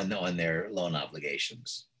on their loan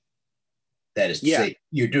obligations. That is to say,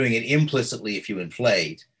 you're doing it implicitly if you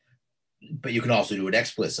inflate, but you can also do it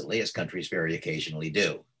explicitly, as countries very occasionally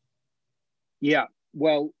do. Yeah.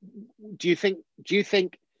 Well, do you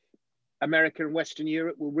think America and Western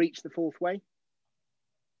Europe will reach the fourth way?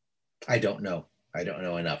 I don't know. I don't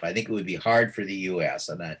know enough. I think it would be hard for the U.S.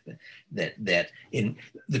 and that in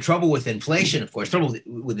the trouble with inflation, of course, trouble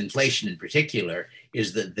with inflation in particular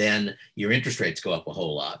is that then your interest rates go up a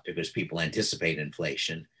whole lot because people anticipate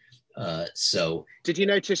inflation. So did you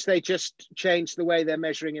notice they just changed the way they're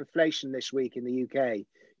measuring inflation this week in the UK?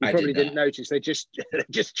 You probably didn't notice. They just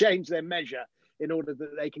changed their measure in order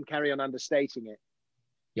that they can carry on understating it.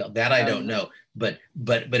 Yeah, that I don't know. But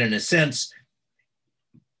in a sense,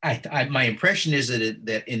 my impression is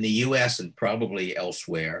that in the U.S. and probably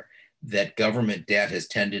elsewhere, that government debt has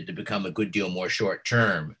tended to become a good deal more short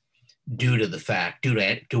term due to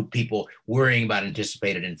people worrying about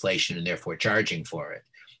anticipated inflation and therefore charging for it.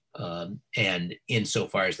 And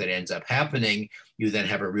insofar as that ends up happening, you then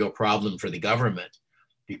have a real problem for the government,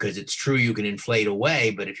 because it's true you can inflate away,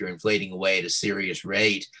 but if you're inflating away at a serious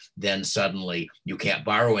rate, then suddenly you can't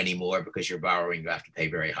borrow anymore because you're borrowing, you have to pay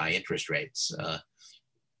very high interest rates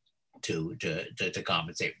to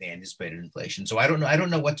compensate for the anticipated inflation. So I don't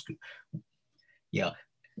know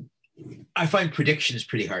I find predictions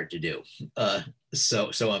pretty hard to do.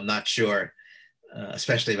 so I'm not sure,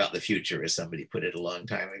 especially about the future, as somebody put it a long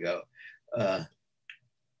time ago.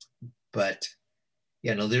 But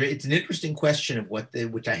yeah, no, it's an interesting question of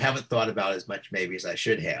which I haven't thought about as much maybe as I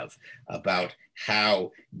should have, about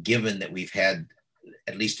how, given that we've had,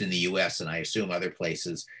 at least in the US and I assume other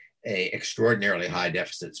places, a extraordinarily high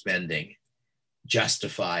deficit spending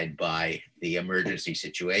justified by the emergency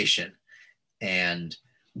situation. And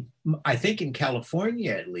I think in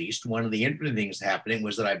California, at least, one of the interesting things happening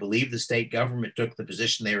was that I believe the state government took the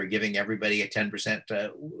position they were giving everybody a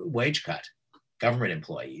 10% wage cut, government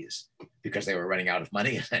employees, because they were running out of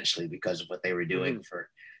money, essentially, because of what they were doing for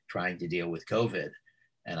trying to deal with COVID.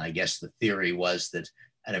 And I guess the theory was that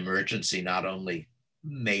an emergency not only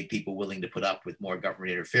made people willing to put up with more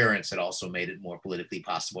government interference, it also made it more politically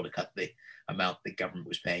possible to cut the amount the government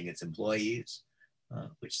was paying its employees,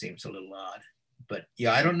 which seems a little odd. But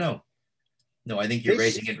yeah, I don't know. No, I think you're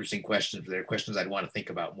raising interesting questions. There are questions I'd want to think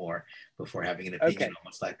about more before having an opinion on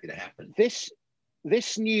what's likely to happen.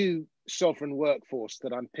 This new sovereign workforce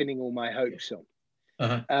that I'm pinning all my hopes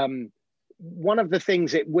on, one of the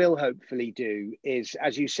things it will hopefully do is,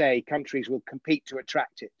 as you say, countries will compete to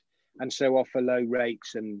attract it, and so offer low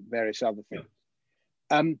rates and various other things.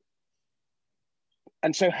 Yeah.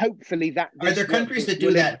 And so hopefully that... Are there countries that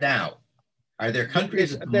do that now? Are there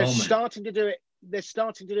countries at the moment? Starting to do it. They're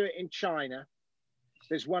starting to do it in China.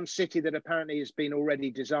 There's one city that apparently has been already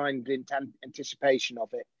designed in anticipation of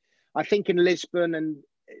it. I think in Lisbon, and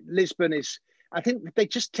Lisbon is, I think they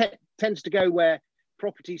just tends to go where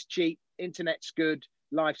property's cheap, internet's good,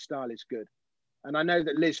 lifestyle is good. And I know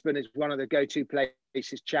that Lisbon is one of the go-to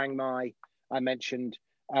places, Chiang Mai, I mentioned.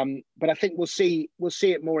 But I think we'll see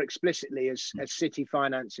it more explicitly as city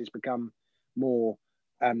finances become more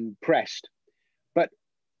pressed. But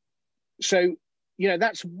so, you know,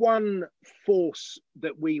 that's one force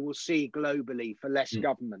that we will see globally for less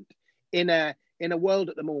government in a world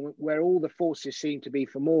at the moment where all the forces seem to be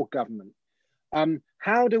for more government.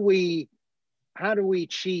 How do we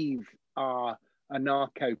achieve our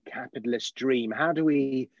anarcho-capitalist dream? How do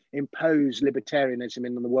we impose libertarianism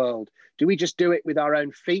in the world? Do we just do it with our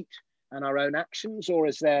own feet and our own actions, or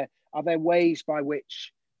are there ways by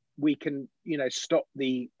which we can, you know, stop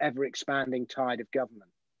the ever-expanding tide of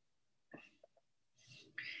government?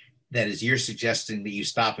 That is, you're suggesting that you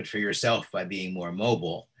stop it for yourself by being more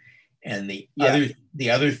mobile. And the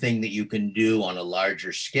other thing that you can do on a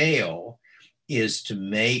larger scale is to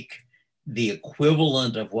make the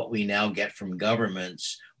equivalent of what we now get from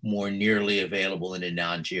governments more nearly available in a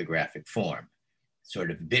non-geographic form.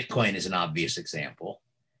 Sort of Bitcoin is an obvious example.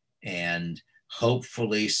 And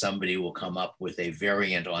hopefully somebody will come up with a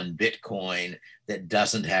variant on Bitcoin that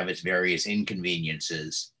doesn't have its various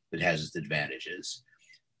inconveniences, but has its advantages.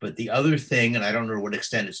 But the other thing, and I don't know to what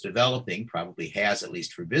extent it's developing, probably has, at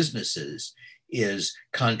least for businesses, is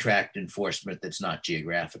contract enforcement that's not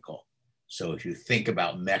geographical. So if you think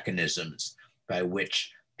about mechanisms by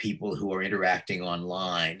which people who are interacting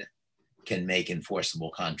online can make enforceable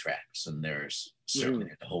contracts, and there's certainly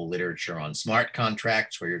the whole literature on smart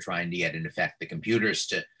contracts where you're trying to get, in effect, the computers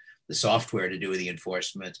to the software to do the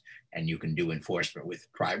enforcement, and you can do enforcement with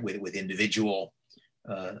individual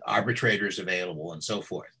arbitrators available and so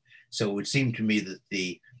forth. So it would seem to me that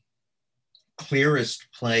the clearest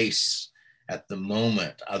place at the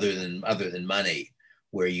moment, other than money,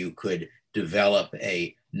 where you could develop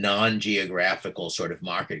a non-geographical sort of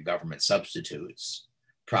market government substitutes,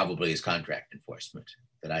 probably is contract enforcement.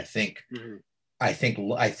 That I think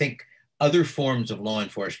other forms of law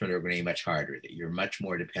enforcement are going to be much harder, that you're much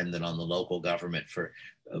more dependent on the local government for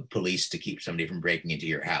police to keep somebody from breaking into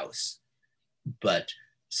your house. But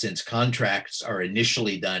since contracts are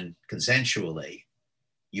initially done consensually,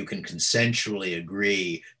 you can consensually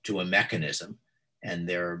agree to a mechanism. And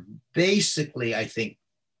there are basically, I think,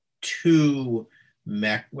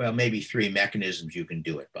 maybe three mechanisms you can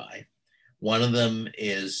do it by. One of them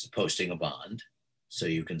is posting a bond. So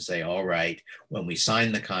you can say, all right, when we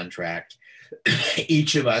sign the contract,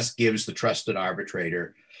 each of us gives the trusted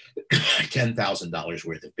arbitrator $10,000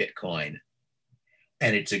 worth of Bitcoin.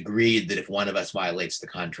 And it's agreed that if one of us violates the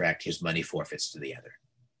contract, his money forfeits to the other.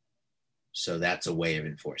 So that's a way of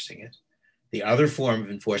enforcing it. The other form of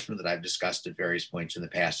enforcement that I've discussed at various points in the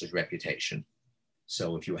past is reputation.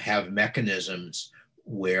 So if you have mechanisms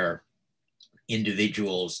where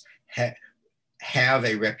individuals have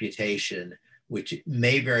a reputation which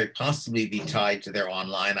may very possibly be tied to their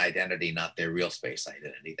online identity, not their real space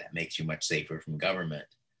identity, that makes you much safer from government.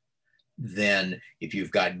 Then if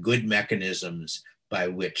you've got good mechanisms by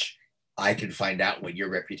which I can find out what your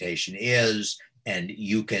reputation is, and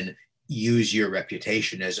you can use your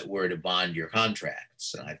reputation, as it were, to bond your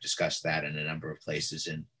contracts. And I've discussed that in a number of places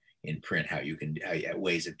in print, how you can,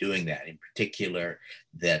 ways of doing that. In particular,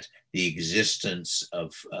 that the existence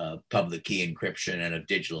of public key encryption and of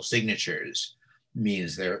digital signatures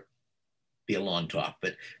means there be a long talk,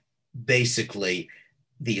 but basically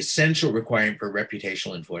the essential requirement for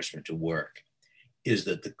reputational enforcement to work is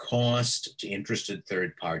that the cost to interested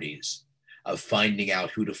third parties of finding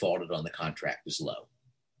out who defaulted on the contract is low.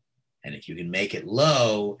 And if you can make it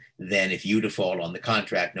low, then if you default on the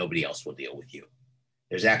contract, nobody else will deal with you.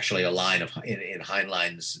 There's actually a line in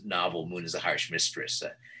Heinlein's novel, Moon is a Harsh Mistress.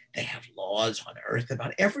 They have laws on earth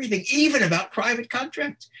about everything, even about private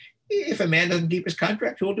contracts. If a man doesn't keep his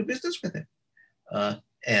contract, who will do business with him?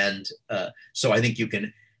 So I think you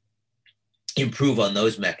can improve on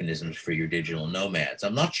those mechanisms for your digital nomads.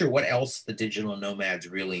 I'm not sure what else the digital nomads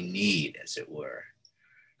really need, as it were.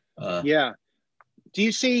 Yeah. Do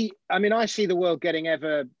you see, I mean, I see the world getting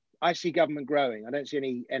I see government growing. I don't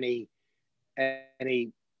see any.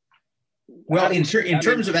 Well, in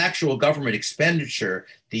terms of actual government expenditure,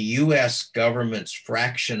 the US government's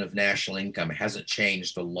fraction of national income hasn't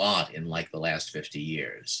changed a lot in like the last 50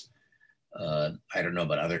 years. I don't know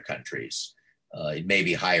about other countries. It may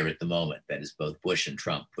be higher at the moment. That is, both Bush and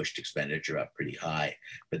Trump pushed expenditure up pretty high.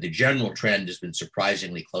 But the general trend has been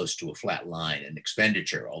surprisingly close to a flat line in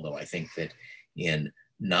expenditure, although I think that in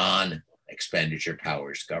non-expenditure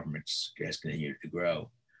powers, governments has continued to grow.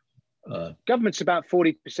 Government's about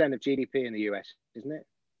 40% of GDP in the US, isn't it?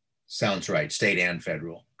 Sounds right. State and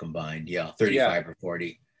federal combined. Yeah, 35 or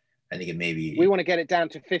 40. I think it may be. We want to get it down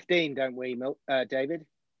to 15, don't we, David?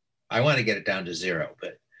 I want to get it down to 0,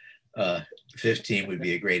 but 15 would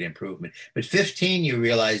be a great improvement. But 15, you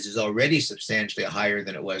realize, is already substantially higher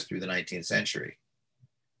than it was through the 19th century.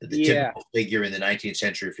 The typical figure in the 19th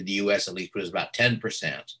century for the US at least was about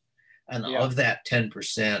 10%. And of that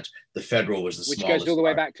 10%, the federal was the smallest. Which goes all the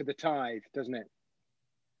way back to the tithe, doesn't it?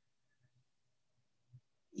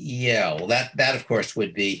 Yeah, well, that of course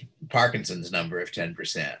would be Parkinson's number of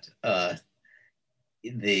 10%.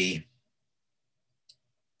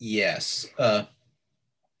 Yes. But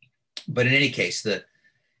in any case,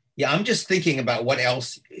 I'm just thinking about what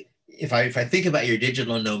else. If I think about your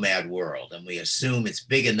digital nomad world, and we assume it's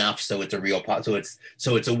big enough so it's a real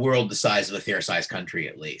so it's a world the size of a fair-sized country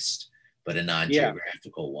at least, but a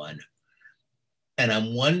non-geographical one. And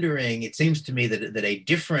I'm wondering, it seems to me that a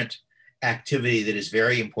different activity that is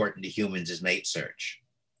very important to humans is mate search.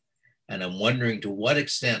 And I'm wondering to what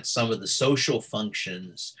extent some of the social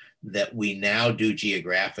functions that we now do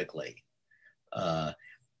geographically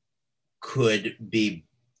could be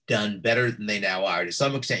done better than they now are. To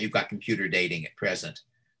some extent, you've got computer dating at present,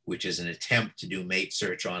 which is an attempt to do mate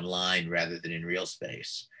search online rather than in real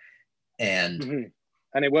space. And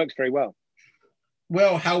and it works very well.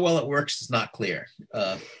 Well, how well it works is not clear.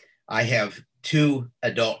 I have 2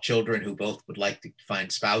 adult children who both would like to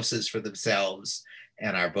find spouses for themselves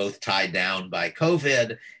and are both tied down by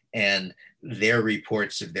COVID, and their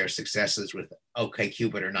reports of their successes with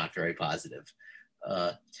OkCupid are not very positive.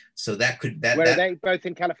 So that could Where are they? Both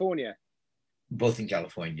in California? Both in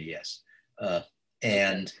California, yes.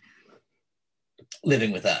 And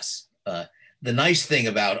living with us. The nice thing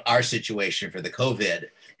about our situation for the COVID,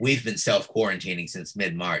 we've been self-quarantining since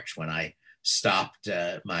mid-March, when I stopped.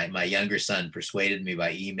 My younger son persuaded me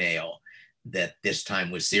by email that this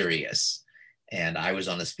time was serious. And I was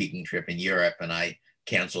on a speaking trip in Europe, and I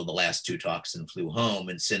canceled the last 2 talks and flew home.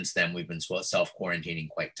 And since then, we've been self-quarantining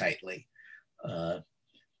quite tightly.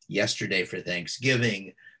 Yesterday for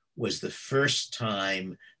Thanksgiving was the first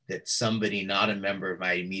time that somebody not a member of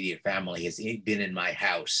my immediate family has been in my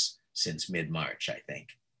house since mid-March, I think.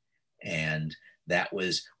 And that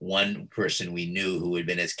was one person we knew who had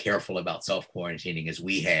been as careful about self-quarantining as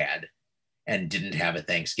we had and didn't have a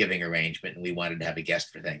Thanksgiving arrangement, and we wanted to have a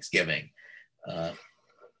guest for Thanksgiving.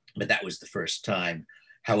 But that was the first time.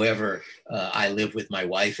 However, I live with my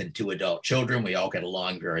wife and 2 adult children. We all get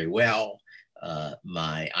along very well.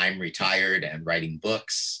 I'm retired and writing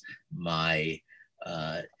books. My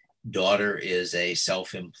daughter is a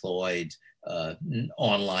self-employed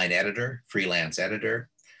online editor, freelance editor.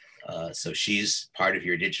 So she's part of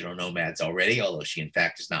your digital nomads already, although she in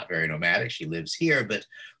fact is not very nomadic. She lives here, but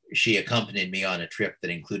she accompanied me on a trip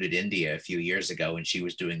that included India a few years ago, and she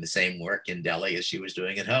was doing the same work in Delhi as she was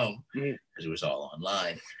doing at home, because it was all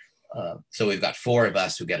online. So we've got 4 of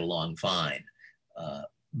us who get along fine.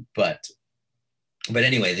 But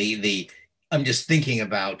anyway, I'm just thinking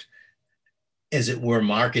about, as it were,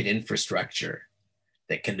 market infrastructure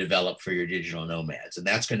that can develop for your digital nomads. And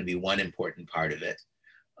that's going to be one important part of it.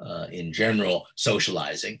 In general,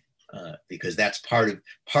 socializing. because that's part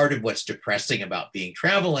of what's depressing about being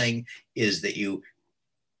traveling is that you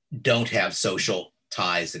don't have social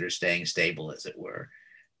ties that are staying stable, as it were.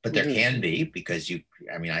 But there can be, because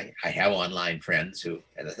I have online friends who,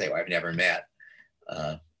 as I say, I've never met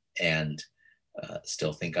and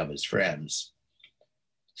still think of as friends.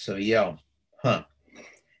 So yeah,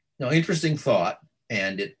 No, interesting thought,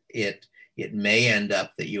 and it may end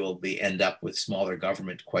up that you will end up with smaller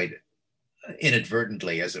government quite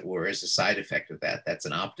inadvertently, as it were, as a side effect of that. That's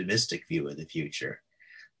an optimistic view of the future.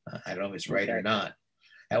 I don't know if it's right or not.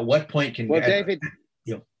 At what point can David,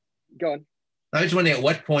 go on. I was wondering, at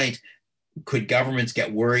what point could governments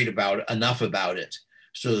get worried enough about it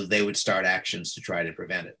so that they would start actions to try to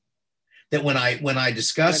prevent it? That when I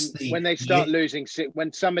discuss when they start losing,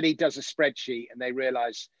 when somebody does a spreadsheet and they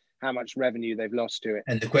realize how much revenue they've lost to it.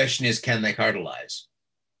 And the question is, can they cartelize?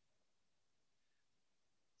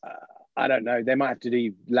 I don't know. They might have to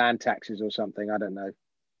do land taxes or something. I don't know.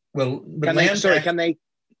 Well, can they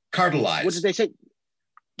cartelize? What did they say?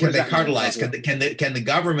 Can they cartelize? Can the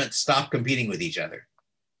government stop competing with each other?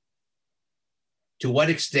 To what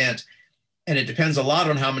extent? And it depends a lot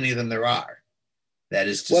on how many of them there are. That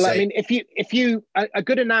is to say. Well, I mean, if you a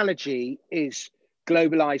good analogy is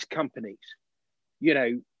globalized companies. You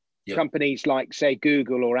know, companies like, say,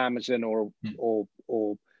 Google or Amazon or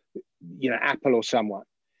Apple or someone.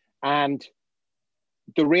 And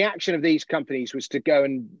the reaction of these companies was to go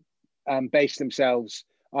and base themselves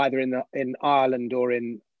either in Ireland or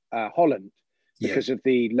in Holland because of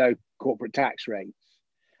the low corporate tax rates.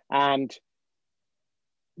 And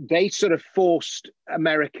they sort of forced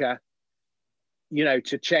America,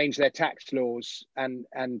 to change their tax laws and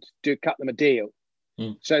cut them a deal.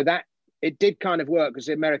 So that it did kind of work because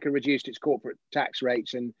America reduced its corporate tax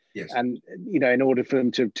rates and in order for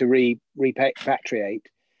them to repatriate.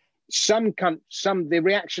 The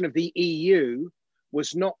reaction of the EU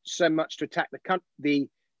was not so much to attack the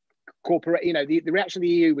corporate. The reaction of the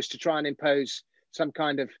EU was to try and impose some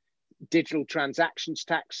kind of digital transactions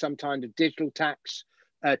tax, some kind of digital tax,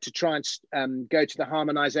 to try and go to the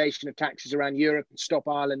harmonization of taxes around Europe and stop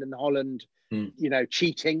Ireland and Holland,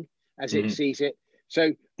 cheating as it sees it.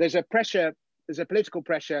 So there's a political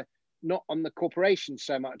pressure, not on the corporations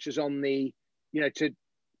so much as on the,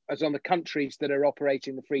 as on the countries that are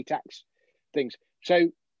operating the free tax things. So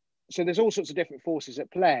there's all sorts of different forces at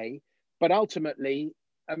play, but ultimately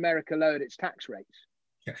America lowered its tax rates.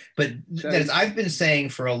 Yeah. But as I've been saying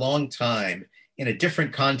for a long time in a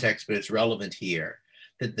different context, but it's relevant here,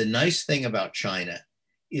 that the nice thing about China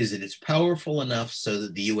is that it's powerful enough so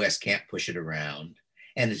that the US can't push it around,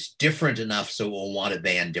 and it's different enough so we'll want to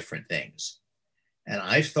ban different things. And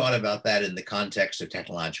I've thought about that in the context of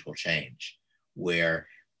technological change, where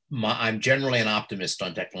I'm generally an optimist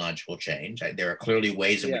on technological change. There are clearly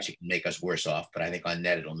ways in which it can make us worse off, but I think on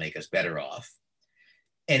net it'll make us better off.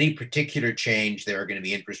 Any particular change, there are going to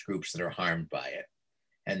be interest groups that are harmed by it,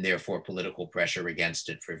 and therefore political pressure against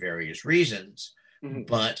it for various reasons.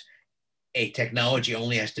 But a technology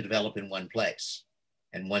only has to develop in one place.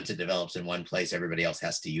 And once it develops in one place, everybody else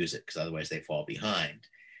has to use it because otherwise they fall behind.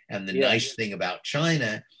 And the nice thing about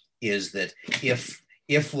China is that if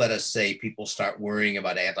let us say people start worrying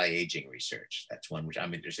about anti-aging research, that's one which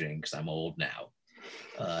I'm interested in because I'm old now.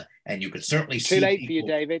 And you could certainly see too late for you,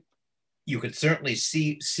 David. You could certainly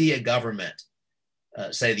see a government,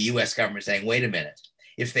 say the US government, saying, wait a minute,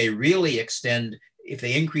 if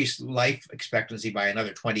they increase life expectancy by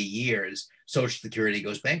another 20 years, Social Security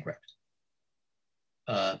goes bankrupt.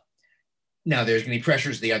 Now there's going to be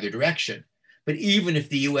pressures the other direction, but even if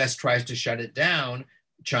the US tries to shut it down,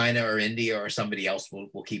 China or India or somebody else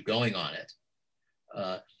will keep going on it.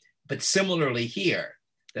 But similarly here,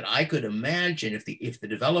 that I could imagine if the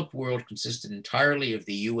developed world consisted entirely of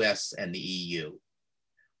the US and the EU,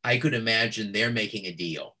 I could imagine they're making a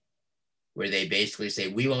deal where they basically say,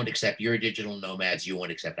 we won't accept your digital nomads, you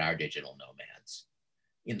won't accept our digital nomads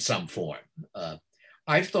in some form.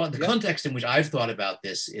 I've thought, the context in which I've thought about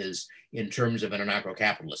this is in terms of an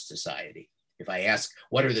anarcho-capitalist society. If I ask,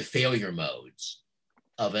 what are the failure modes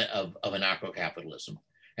of anarcho-capitalism?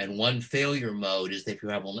 And one failure mode is that if you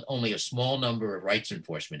have only a small number of rights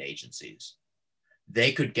enforcement agencies,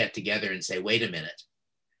 they could get together and say, wait a minute,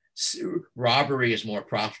 robbery is more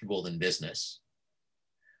profitable than business.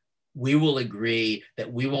 We will agree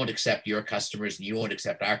that we won't accept your customers and you won't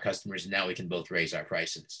accept our customers, and now we can both raise our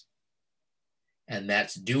prices. And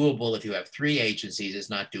that's doable if you have 3 agencies. It's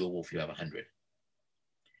not doable if you have 100.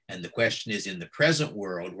 And the question is, in the present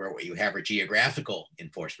world, where what you have are geographical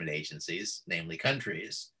enforcement agencies, namely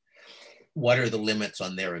countries, what are the limits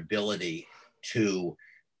on their ability to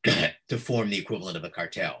form the equivalent of a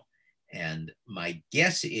cartel? And my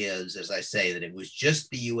guess is, as I say, that it was just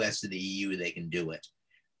the US and the EU they can do it.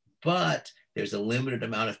 But there's a limited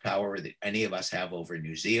amount of power that any of us have over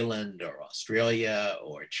New Zealand or Australia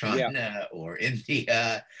or China or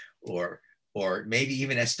India or maybe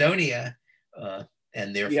even Estonia.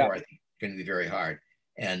 And therefore, I think it's going to be very hard.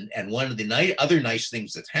 And one of the other nice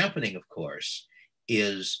things that's happening, of course,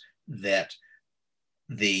 is that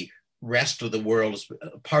the rest of the world,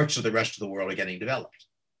 parts of the rest of the world are getting developed.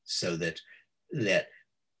 So that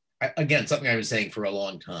again, something I've been saying for a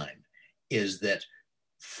long time is that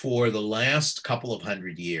for the last couple of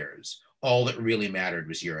hundred years, all that really mattered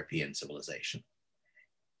was European civilization.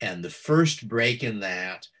 And the first break in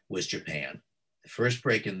that was Japan. The first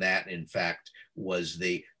break in that, in fact, was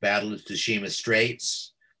the Battle of Tsushima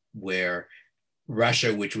Straits, where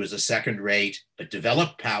Russia, which was a second-rate but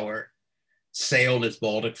developed power, sailed its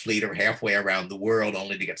Baltic fleet halfway around the world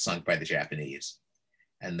only to get sunk by the Japanese.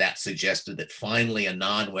 And that suggested that finally a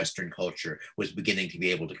non-Western culture was beginning to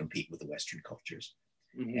be able to compete with the Western cultures.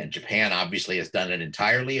 Mm-hmm. And Japan obviously has done it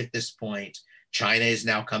entirely at this point. China has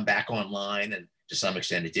now come back online, and to some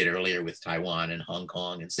extent it did earlier with Taiwan and Hong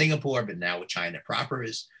Kong and Singapore, but now with China proper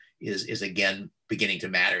is again beginning to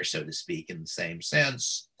matter, so to speak, in the same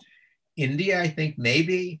sense. India, I think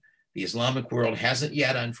maybe. The Islamic world hasn't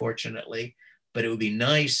yet, unfortunately, but it would be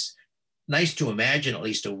nice to imagine at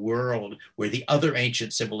least a world where the other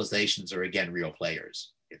ancient civilizations are again real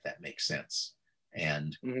players, if that makes sense.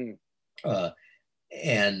 And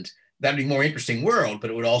and that'd be a more interesting world, but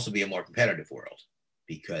it would also be a more competitive world,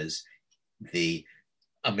 because the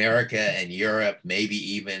America and Europe, maybe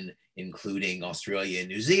even including Australia and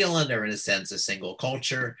New Zealand, are in a sense a single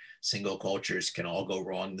culture. Single cultures can all go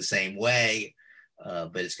wrong the same way,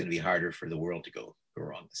 but it's going to be harder for the world to go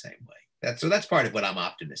wrong the same way. That's part of what I'm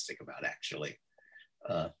optimistic about, actually.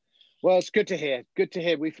 Well, it's good to hear. Good to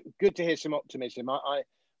hear. Good to hear some optimism.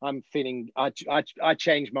 I'm feeling I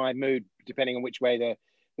change my mood depending on which way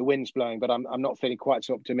the wind's blowing, but I'm not feeling quite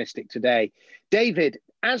so optimistic today. David,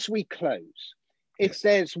 as we close, if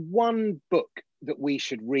there's one book that we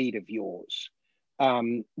should read of yours,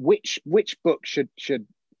 which book should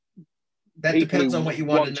that depends on what you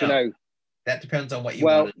want to know. That depends on what you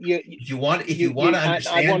want. If you want to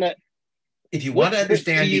understand. If you want to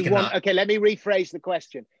understand economics. Okay, let me rephrase the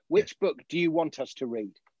question. Which book do you want us to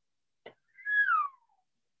read?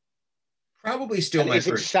 Probably still my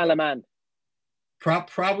first. Salaman.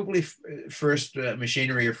 Probably first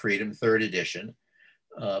Machinery of Freedom, third edition,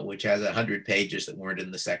 which has 100 pages that weren't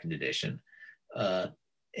in the second edition.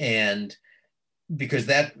 And because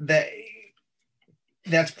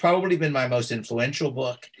that's probably been my most influential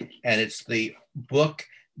book. And it's the book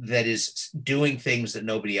that is doing things that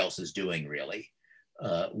nobody else is doing, really.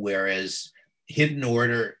 Whereas Hidden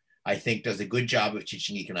Order, I think, does a good job of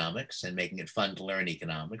teaching economics and making it fun to learn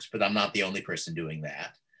economics, but I'm not the only person doing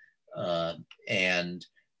that. And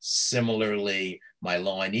similarly, my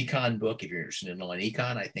Law and Econ book, if you're interested in Law and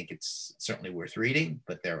Econ, I think it's certainly worth reading,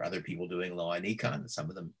 but there are other people doing Law and Econ, some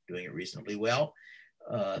of them doing it reasonably well.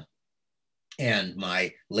 And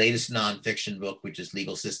my latest nonfiction book, which is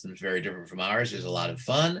Legal Systems Very Different from Ours, is a lot of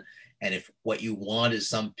fun. And if what you want is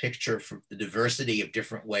some picture for the diversity of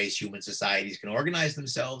different ways human societies can organize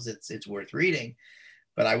themselves, it's worth reading.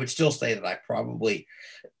 But I would still say that I probably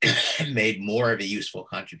made more of a useful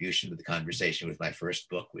contribution to the conversation with my first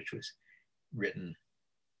book, which was written,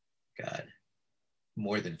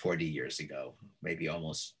 more than 40 years ago, maybe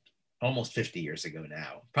almost 50 years ago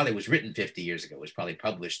now. Probably was written 50 years ago, was probably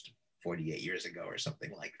published 48 years ago or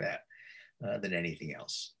something like that, than anything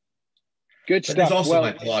else. Good stuff. There's also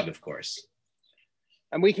my blog, of course.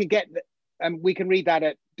 And we can read that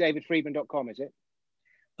at davidfriedman.com, is it?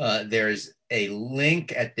 There's a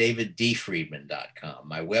link at daviddfriedman.com.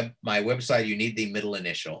 My website, you need the middle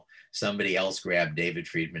initial. Somebody else grabbed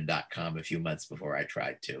davidfriedman.com a few months before I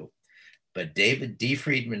tried to. But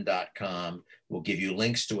daviddfriedman.com will give you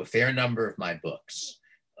links to a fair number of my books.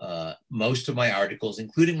 Most of my articles,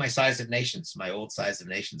 including my Size of Nations, my old Size of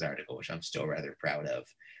Nations article, which I'm still rather proud of.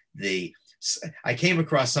 I came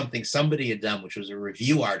across something somebody had done, which was a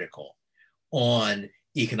review article on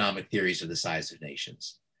economic theories of the size of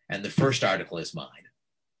nations. And the first article is mine.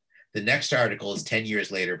 The next article is 10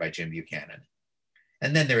 years later by Jim Buchanan.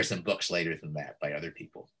 And then there are some books later than that by other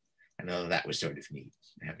people. I know that was sort of neat,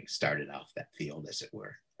 having started off that field, as it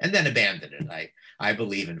were, and then abandoned it. I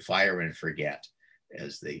believe in fire and forget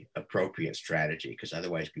as the appropriate strategy, because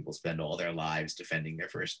otherwise people spend all their lives defending their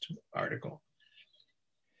first article.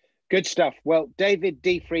 Good stuff. Well, David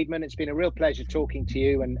D. Friedman, it's been a real pleasure talking to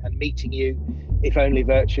you and meeting you, if only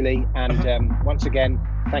virtually. And once again,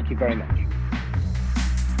 thank you very much.